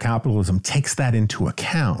democratic capitalism takes that into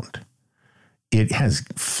account. It has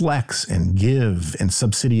flex and give and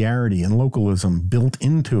subsidiarity and localism built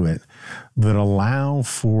into it that allow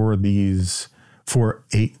for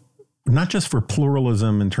not just for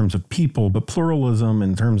pluralism in terms of people, but pluralism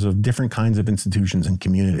in terms of different kinds of institutions and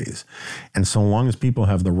communities. And so long as people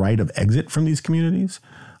have the right of exit from these communities,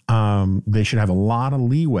 they should have a lot of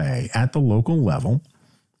leeway at the local level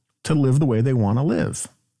to live the way they want to live,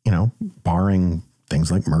 barring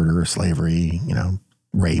things like murder, slavery,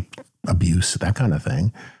 rape, abuse, that kind of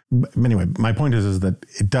thing. But anyway, my point is that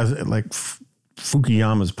it does,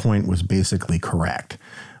 Fukuyama's point was basically correct.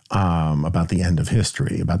 About the end of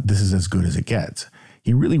history, about this is as good as it gets.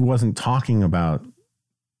 He really wasn't talking about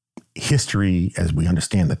history as we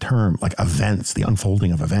understand the term, like events, the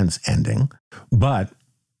unfolding of events ending. But,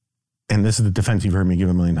 and this is the defense you've heard me give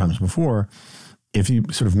a million times before, if you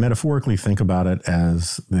sort of metaphorically think about it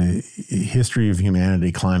as the history of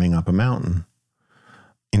humanity climbing up a mountain,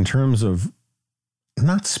 in terms of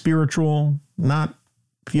not spiritual, not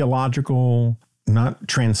theological, not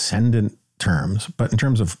transcendent terms, but in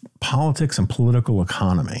terms of politics and political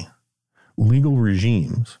economy, legal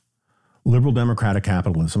regimes, liberal democratic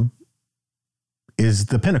capitalism is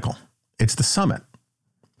the pinnacle. It's the summit.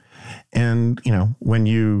 And, when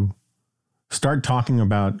you start talking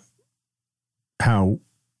about how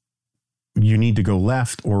you need to go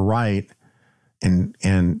left or right and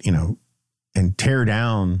tear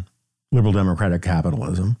down liberal democratic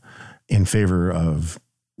capitalism in favor of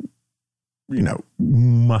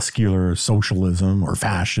muscular socialism or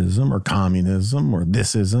fascism or communism or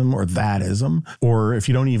thisism or thatism, or if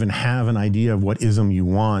you don't even have an idea of what ism you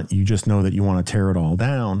want, you just know that you want to tear it all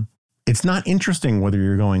down. It's not interesting whether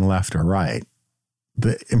you're going left or right.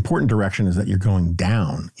 The important direction is that you're going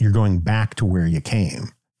down. You're going back to where you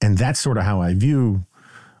came. And that's sort of how I view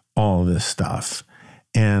all of this stuff.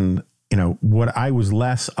 And, what I was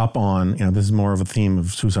less up on, this is more of a theme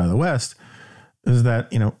of Suicide of the West, is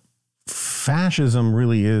that, fascism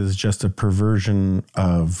really is just a perversion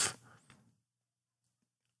of,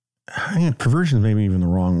 perversion is maybe even the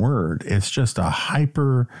wrong word. It's just a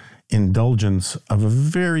hyper indulgence of a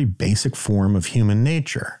very basic form of human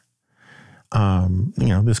nature.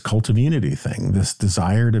 This cult of unity thing, this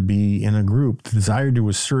desire to be in a group, the desire to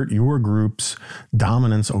assert your group's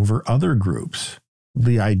dominance over other groups.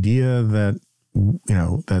 The idea that,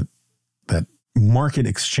 that market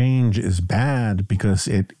exchange is bad because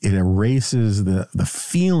it erases the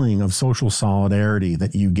feeling of social solidarity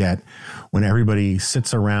that you get when everybody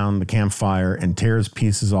sits around the campfire and tears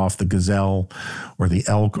pieces off the gazelle or the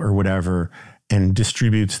elk or whatever and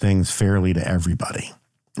distributes things fairly to everybody,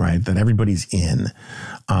 right? That everybody's in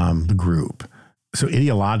the group. So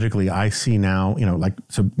ideologically, I see now,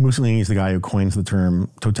 so Mussolini is the guy who coins the term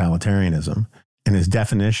totalitarianism, and his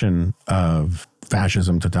definition of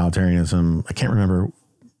fascism, totalitarianism, I can't remember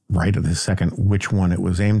right at this second which one it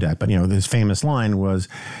was aimed at, but this famous line was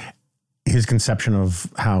his conception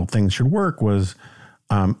of how things should work was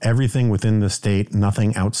everything within the state,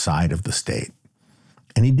 nothing outside of the state.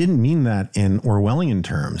 And he didn't mean that in Orwellian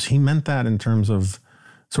terms. He meant that in terms of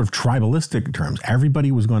sort of tribalistic terms.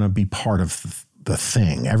 Everybody was going to be part of the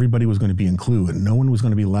thing. Everybody was going to be included. No one was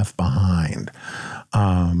going to be left behind.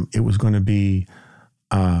 It was going to be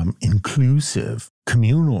inclusive,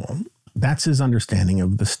 communal. That's his understanding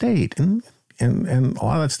of the state. And a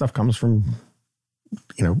lot of that stuff comes from,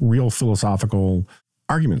 real philosophical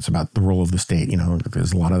arguments about the role of the state.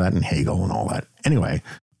 There's a lot of that in Hegel and all that. Anyway,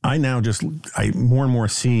 I now I more and more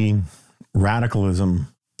see radicalism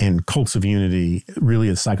and cults of unity really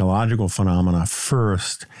as psychological phenomena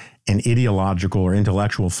first and ideological or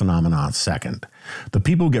intellectual phenomena second. The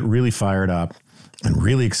people who get really fired up and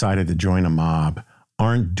really excited to join a mob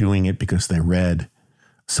aren't doing it because they read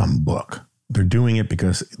some book. They're doing it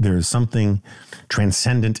because there's something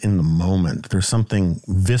transcendent in the moment. There's something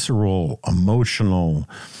visceral, emotional,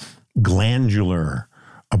 glandular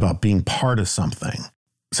about being part of something.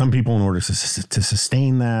 Some people, in order to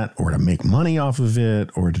sustain that or to make money off of it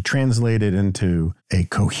or to translate it into a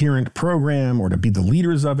coherent program or to be the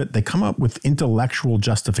leaders of it, they come up with intellectual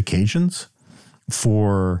justifications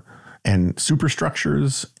and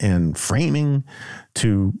superstructures and framing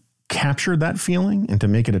to capture that feeling and to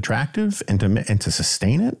make it attractive and to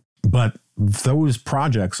sustain it. But those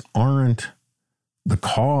projects aren't the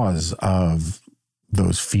cause of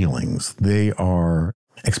those feelings. They are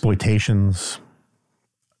exploitations,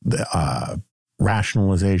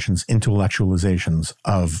 rationalizations, intellectualizations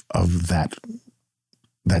of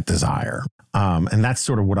that desire. And that's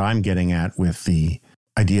sort of what I'm getting at with the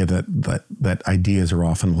idea that ideas are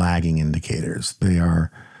often lagging indicators. They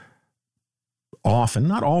are often,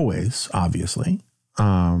 not always, obviously,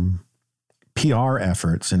 PR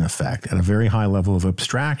efforts, in effect, at a very high level of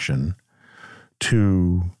abstraction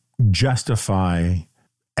to justify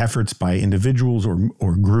efforts by individuals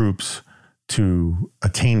or groups to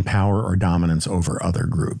attain power or dominance over other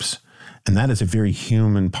groups. And that is a very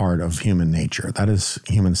human part of human nature. That is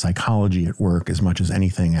human psychology at work as much as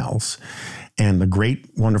anything else. And the great,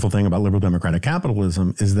 wonderful thing about liberal democratic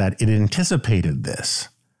capitalism is that it anticipated this.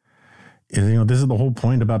 This is the whole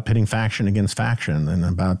point about pitting faction against faction and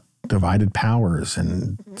about divided powers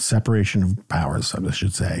and separation of powers, I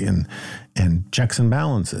should say, and checks and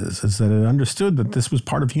balances, is that it understood that this was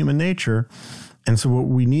part of human nature. And so what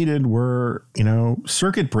we needed were,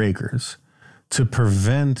 circuit breakers to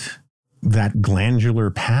prevent that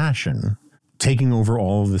glandular passion taking over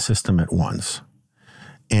all of the system at once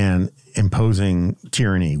and imposing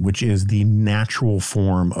tyranny, which is the natural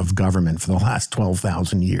form of government for the last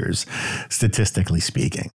 12,000 years, statistically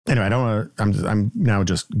speaking. Anyway, I'm now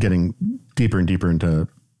just getting deeper and deeper into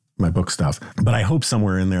my book stuff, but I hope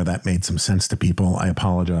somewhere in there that made some sense to people. I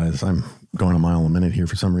apologize. I'm going a mile a minute here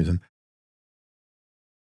for some reason.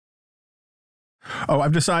 Oh,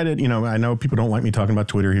 I've decided, I know people don't like me talking about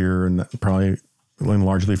Twitter here, and probably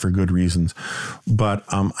largely for good reasons, but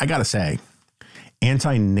I got to say,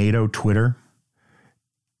 anti-NATO Twitter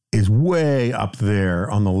is way up there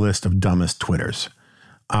on the list of dumbest Twitters.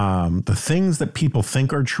 The things that people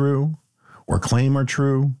think are true or claim are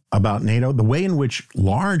true about NATO, the way in which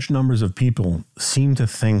large numbers of people seem to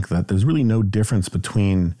think that there's really no difference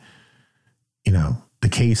between, the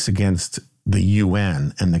case against the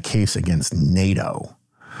UN and the case against NATO.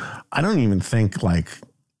 I don't even think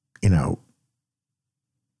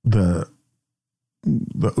the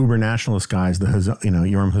uber nationalist guys, the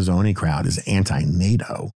Yoram Hazony crowd is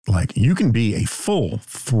anti-NATO. You can be a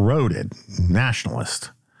full-throated nationalist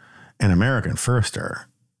and American firster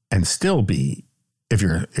and still be, if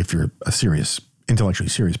you're a serious, intellectually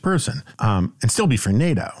serious person, and still be for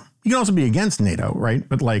NATO. You can also be against NATO, right?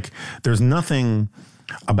 But there's nothing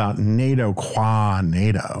about NATO qua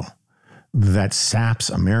NATO that saps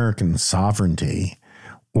American sovereignty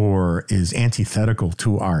or is antithetical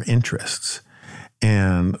to our interests.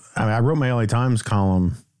 And I wrote my LA Times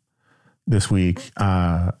column this week,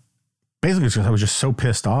 basically because I was just so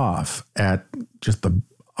pissed off at just the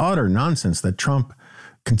utter nonsense that Trump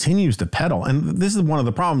continues to peddle. And this is one of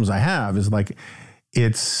the problems I have is like,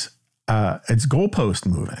 it's goalpost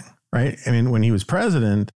moving, right? I mean, when he was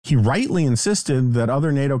president, he rightly insisted that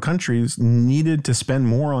other NATO countries needed to spend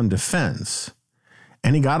more on defense.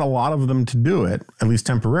 And he got a lot of them to do it, at least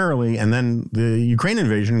temporarily. And then the Ukraine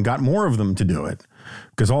invasion got more of them to do it.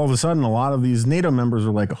 Because all of a sudden, a lot of these NATO members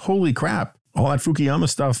were like, holy crap, all that Fukuyama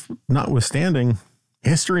stuff notwithstanding,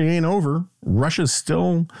 history ain't over. Russia's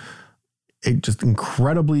still a just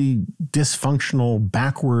incredibly dysfunctional,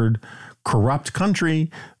 backward, corrupt country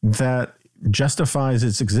that justifies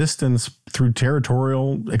its existence through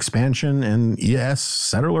territorial expansion and, yes,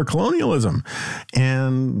 settler colonialism.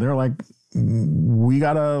 And they're like, we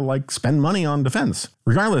gotta like spend money on defense.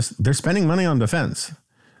 Regardless, they're spending money on defense.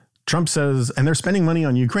 Trump says, and they're spending money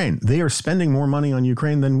on Ukraine. They are spending more money on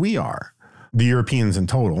Ukraine than we are. The Europeans in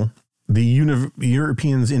total. The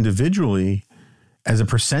Europeans individually, as a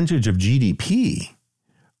percentage of GDP,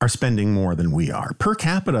 are spending more than we are. Per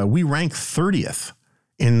capita, we rank 30th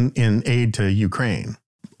in aid to Ukraine,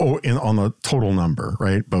 on the total number,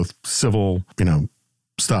 right? Both civil,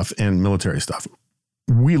 stuff and military stuff.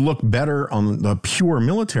 We look better on the pure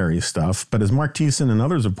military stuff, but as Mark Thiessen and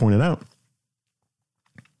others have pointed out,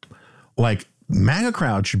 like MAGA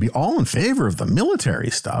crowd should be all in favor of the military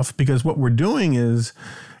stuff, because what we're doing is,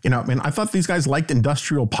 I thought these guys liked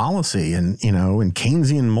industrial policy and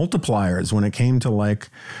Keynesian multipliers when it came to like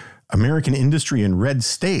American industry in red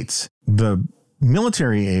states. The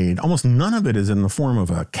military aid, almost none of it is in the form of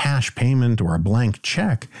a cash payment or a blank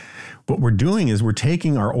check. What we're doing is we're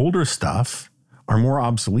taking our older stuff, our more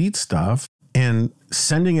obsolete stuff, and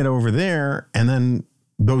sending it over there, and then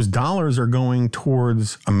those dollars are going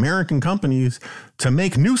towards American companies to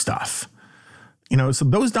make new stuff. So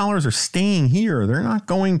those dollars are staying here. They're not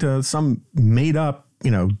going to some made up,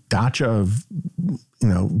 dacha of,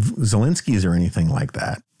 Zelensky's or anything like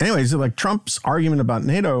that. Anyways, like Trump's argument about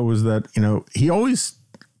NATO was that, he always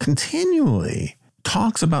continually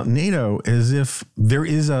talks about NATO as if there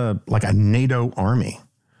is a NATO army,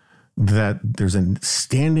 that there's a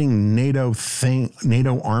standing NATO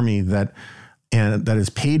army that is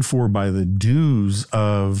paid for by the dues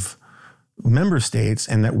of member states,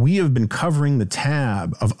 and that we have been covering the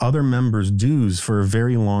tab of other members' dues for a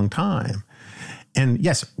very long time. And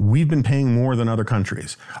yes, we've been paying more than other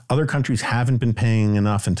countries. Other countries haven't been paying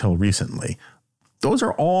enough until recently. Those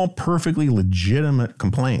are all perfectly legitimate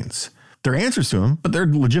complaints. They're answers to them, but they're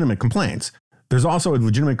legitimate complaints. There's also a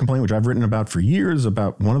legitimate complaint, which I've written about for years,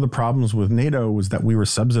 about one of the problems with NATO was that we were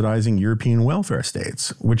subsidizing European welfare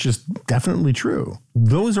states, which is definitely true.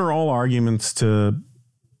 Those are all arguments to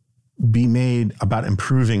be made about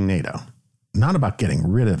improving NATO, not about getting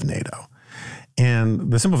rid of NATO.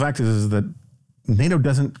 And the simple fact is that NATO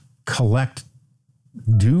doesn't collect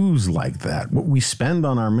dues like that. What we spend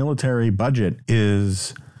on our military budget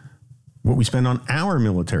is what we spend on our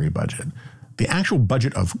military budget. The actual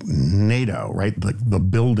budget of NATO, right? The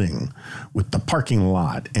building with the parking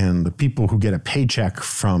lot and the people who get a paycheck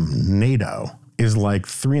from NATO is like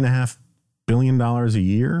 $3.5 billion a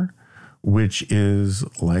year, which is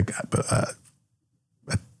like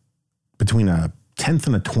between a 10th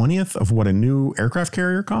and a 20th of what a new aircraft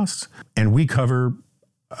carrier costs. And we cover,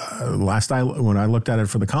 when I looked at it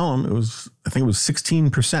for the column, I think it was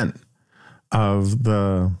 16% of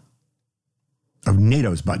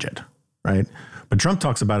NATO's budget, right? But Trump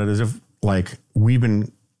talks about it as if like we've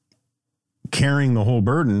been carrying the whole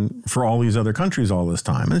burden for all these other countries all this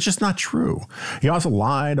time. And it's just not true. He also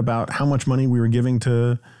lied about how much money we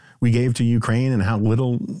gave to Ukraine and how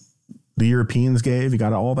little the Europeans gave. He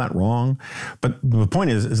got all that wrong. But the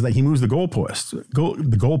point is that he moves the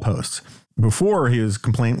goalposts. Before, his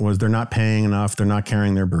complaint was they're not paying enough, they're not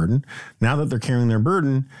carrying their burden. Now that they're carrying their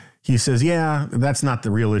burden, he says, yeah, that's not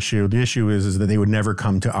the real issue. The issue is that they would never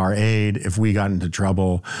come to our aid if we got into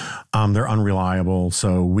trouble. They're unreliable,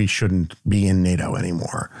 so we shouldn't be in NATO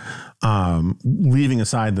anymore. Leaving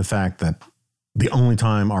aside the fact that the only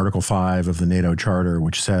time Article 5 of the NATO Charter,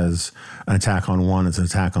 which says an attack on one is an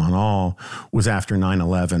attack on all, was after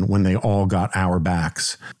 9/11, when they all got our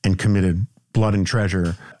backs and committed blood and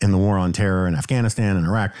treasure in the war on terror in Afghanistan and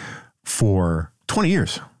Iraq for 20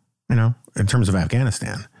 years, in terms of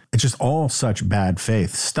Afghanistan. It's just all such bad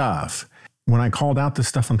faith stuff. When I called out this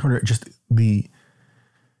stuff on Twitter, just the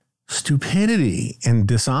stupidity and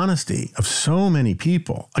dishonesty of so many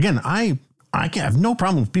people. Again, I have no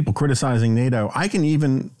problem with people criticizing NATO. I can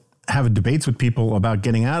even have debates with people about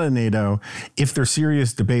getting out of NATO if they're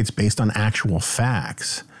serious debates based on actual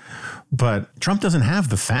facts. But Trump doesn't have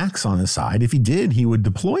the facts on his side. If he did, he would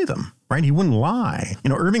deploy them, right? He wouldn't lie.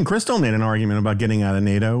 Irving Kristol made an argument about getting out of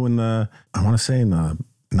NATO in the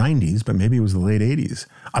 90s, but maybe it was the late 80s.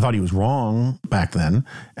 I thought he was wrong back then,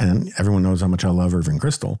 and everyone knows how much I love Irving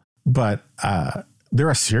Kristol. But there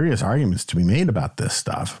are serious arguments to be made about this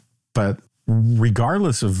stuff. But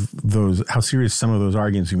regardless of how serious some of those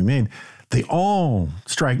arguments can be made, they all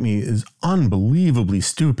strike me as unbelievably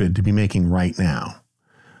stupid to be making right now.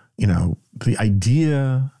 You know, the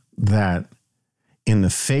idea that in the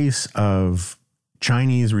face of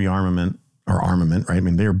Chinese rearmament or armament, right? I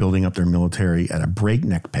mean, they are building up their military at a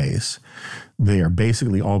breakneck pace. They are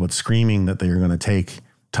basically all but screaming that they are going to take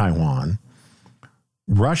Taiwan.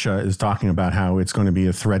 Russia is talking about how it's going to be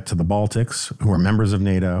a threat to the Baltics, who are members of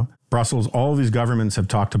NATO. Brussels, all of these governments have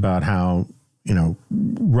talked about how, you know,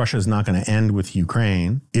 Russia is not going to end with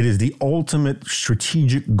Ukraine. It is the ultimate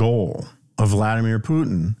strategic goal of Vladimir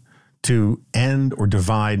Putin to end or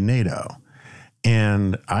divide NATO.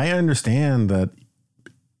 And I understand that,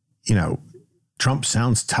 you know, Trump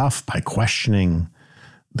sounds tough by questioning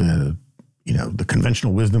the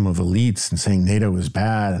conventional wisdom of elites and saying NATO is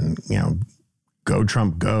bad and, you know, go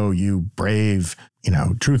Trump, go, you brave, you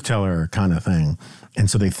know, truth teller kind of thing. And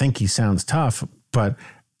so they think he sounds tough, but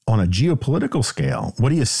on a geopolitical scale,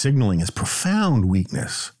 what he is signaling is profound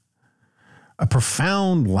weakness, a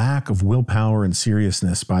profound lack of willpower and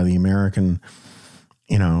seriousness by the American,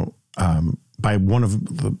 you know, by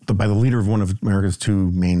the leader of one of America's two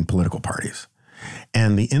main political parties.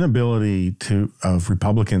 And the inability of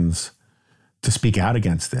Republicans to speak out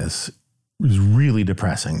against this is really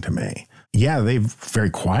depressing to me. Yeah, they've very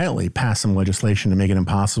quietly passed some legislation to make it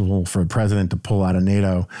impossible for a president to pull out of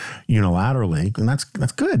NATO unilaterally, and that's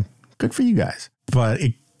good. Good for you guys. But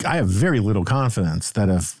I have very little confidence that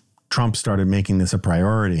if Trump started making this a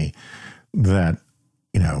priority, that,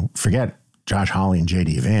 you know, forget Josh Hawley and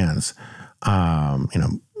J.D. Vance, you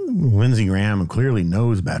know, Lindsey Graham clearly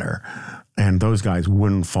knows better, and those guys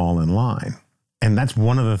wouldn't fall in line. And that's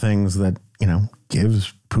one of the things that, you know,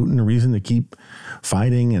 gives Putin a reason to keep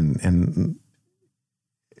fighting and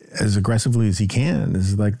as aggressively as he can.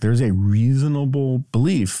 Is like there's a reasonable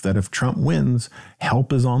belief that if Trump wins,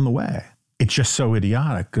 help is on the way. It's just so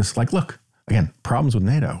idiotic because, like, look, again, problems with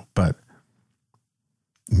NATO, but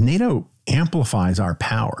NATO amplifies our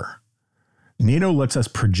power. NATO lets us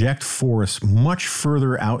project force much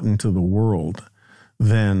further out into the world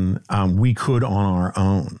than we could on our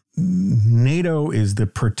own. NATO is the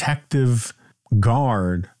protective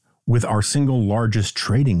guard with our single largest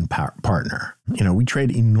trading partner. You know, we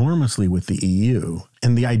trade enormously with the EU.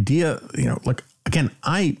 And the idea, you know, look, again,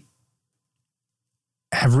 I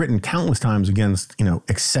have written countless times against, you know,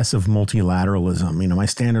 excessive multilateralism. You know, my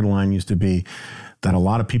standard line used to be that a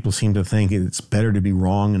lot of people seem to think it's better to be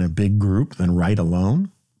wrong in a big group than right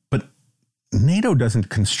alone. But NATO doesn't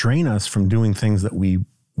constrain us from doing things that we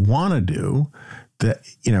want to do. That,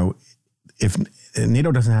 you know, if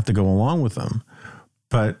NATO doesn't have to go along with them,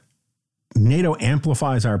 but NATO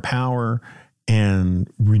amplifies our power and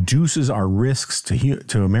reduces our risks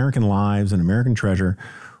to American lives and American treasure,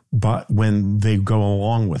 but when they go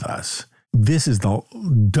along with us. This is the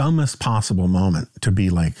dumbest possible moment to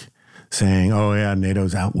be like saying, oh yeah,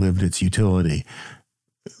 NATO's outlived its utility.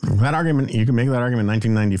 That argument, you can make that argument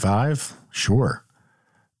in 1995, sure.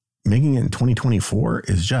 Making it in 2024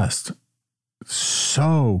 is just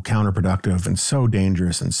so counterproductive and so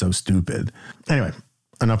dangerous and so stupid. Anyway,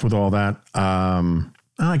 enough with all that.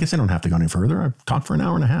 I guess I don't have to go any further. I've talked for an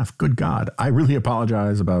hour and a half. Good God. I really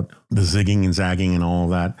apologize about the zigging and zagging and all of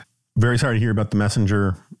that. Very sorry to hear about the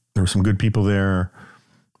Messenger. There were some good people there.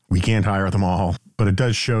 We can't hire them all. But it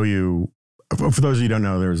does show you, for those of you who don't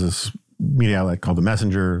know, there's this media outlet called The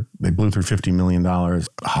Messenger. They blew through $50 million,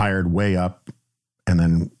 hired way up, and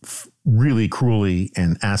then really cruelly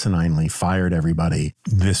and asininely fired everybody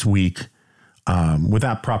this week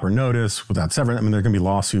without proper notice, without severance. I mean, there are going to be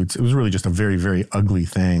lawsuits. It was really just a very, very ugly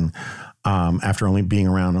thing after only being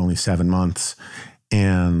around only 7 months.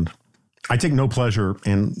 And I take no pleasure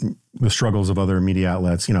in the struggles of other media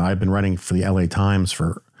outlets. You know, I've been writing for the LA Times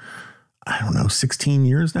for, I don't know, 16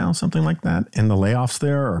 years now, something like that. And the layoffs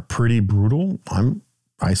there are pretty brutal.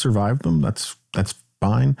 I survived them. That's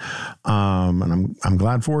fine. And I'm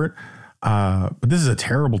glad for it. But this is a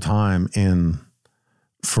terrible time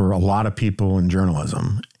for a lot of people in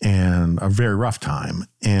journalism, and a very rough time.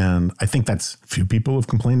 And I think that's few people have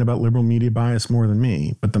complained about liberal media bias more than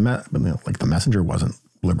me, but the Messenger wasn't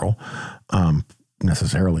liberal,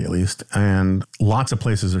 necessarily at least. And lots of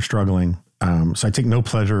places are struggling. So I take no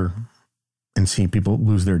pleasure in seeing people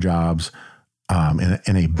lose their jobs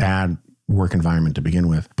in a bad work environment to begin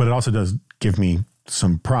with. But it also does give me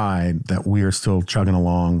some pride that we are still chugging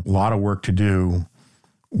along. A lot of work to do.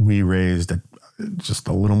 We raised just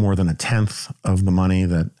a little more than a tenth of the money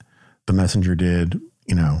that the Messenger did,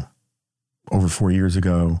 over 4 years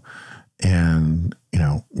ago. And,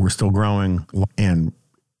 we're still growing. And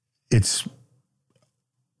it's,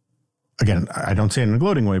 again, I don't say it in a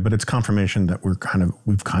gloating way, but it's confirmation that we've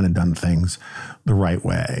kind of done things the right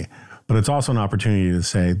way. But it's also an opportunity to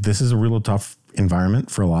say this is a real tough environment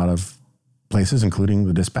for a lot of places, including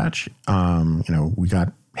the Dispatch. We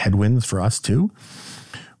got headwinds for us too.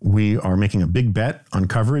 We are making a big bet on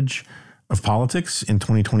coverage of politics in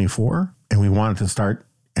 2024, and we wanted to start,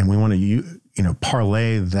 and we want to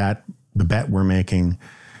parlay the bet we're making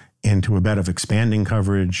into a bet of expanding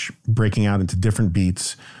coverage, breaking out into different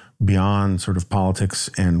beats beyond sort of politics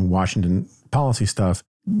and Washington policy stuff.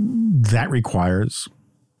 That requires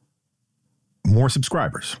more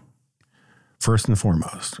subscribers, first and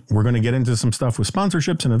foremost. We're going to get into some stuff with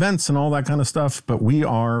sponsorships and events and all that kind of stuff, but we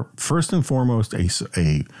are first and foremost a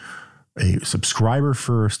subscriber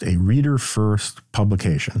first, a reader first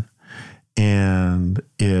publication. And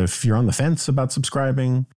if you're on the fence about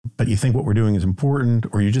subscribing, but you think what we're doing is important,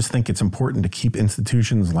 or you just think it's important to keep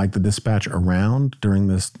institutions like the Dispatch around during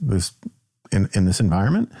this in this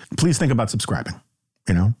environment, please think about subscribing,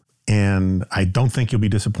 and I don't think you'll be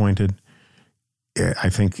disappointed. I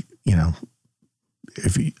think,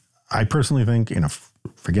 I personally think,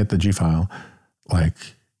 forget the G file,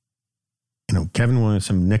 Kevin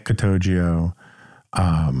Williamson, Nick Cotogio,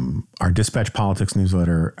 our Dispatch Politics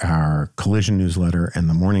newsletter, our Collision newsletter, and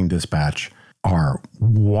the Morning Dispatch are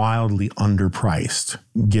wildly underpriced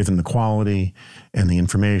given the quality and the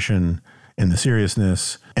information and the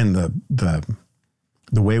seriousness and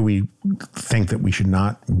the way we think that we should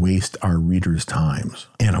not waste our readers' times.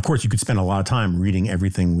 And of course, you could spend a lot of time reading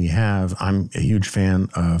everything we have. I'm a huge fan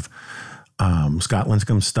of Scott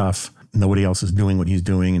Linscomb's stuff. Nobody else is doing what he's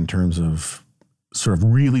doing in terms of sort of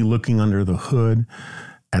really looking under the hood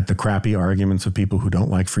at the crappy arguments of people who don't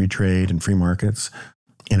like free trade and free markets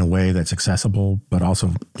in a way that's accessible, but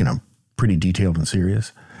also, pretty detailed and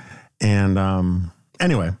serious. And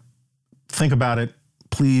anyway, think about it.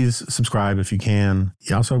 Please subscribe if you can.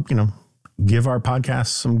 You also, give our podcast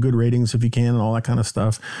some good ratings if you can and all that kind of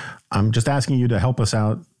stuff. I'm just asking you to help us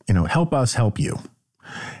out, help us help you.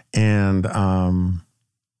 And other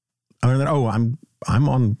than that, I'm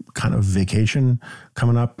on kind of vacation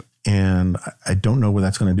coming up, and I don't know what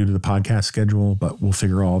that's going to do to the podcast schedule, but we'll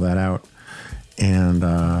figure all that out. And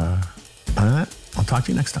other than that, I'll talk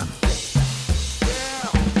to you next time.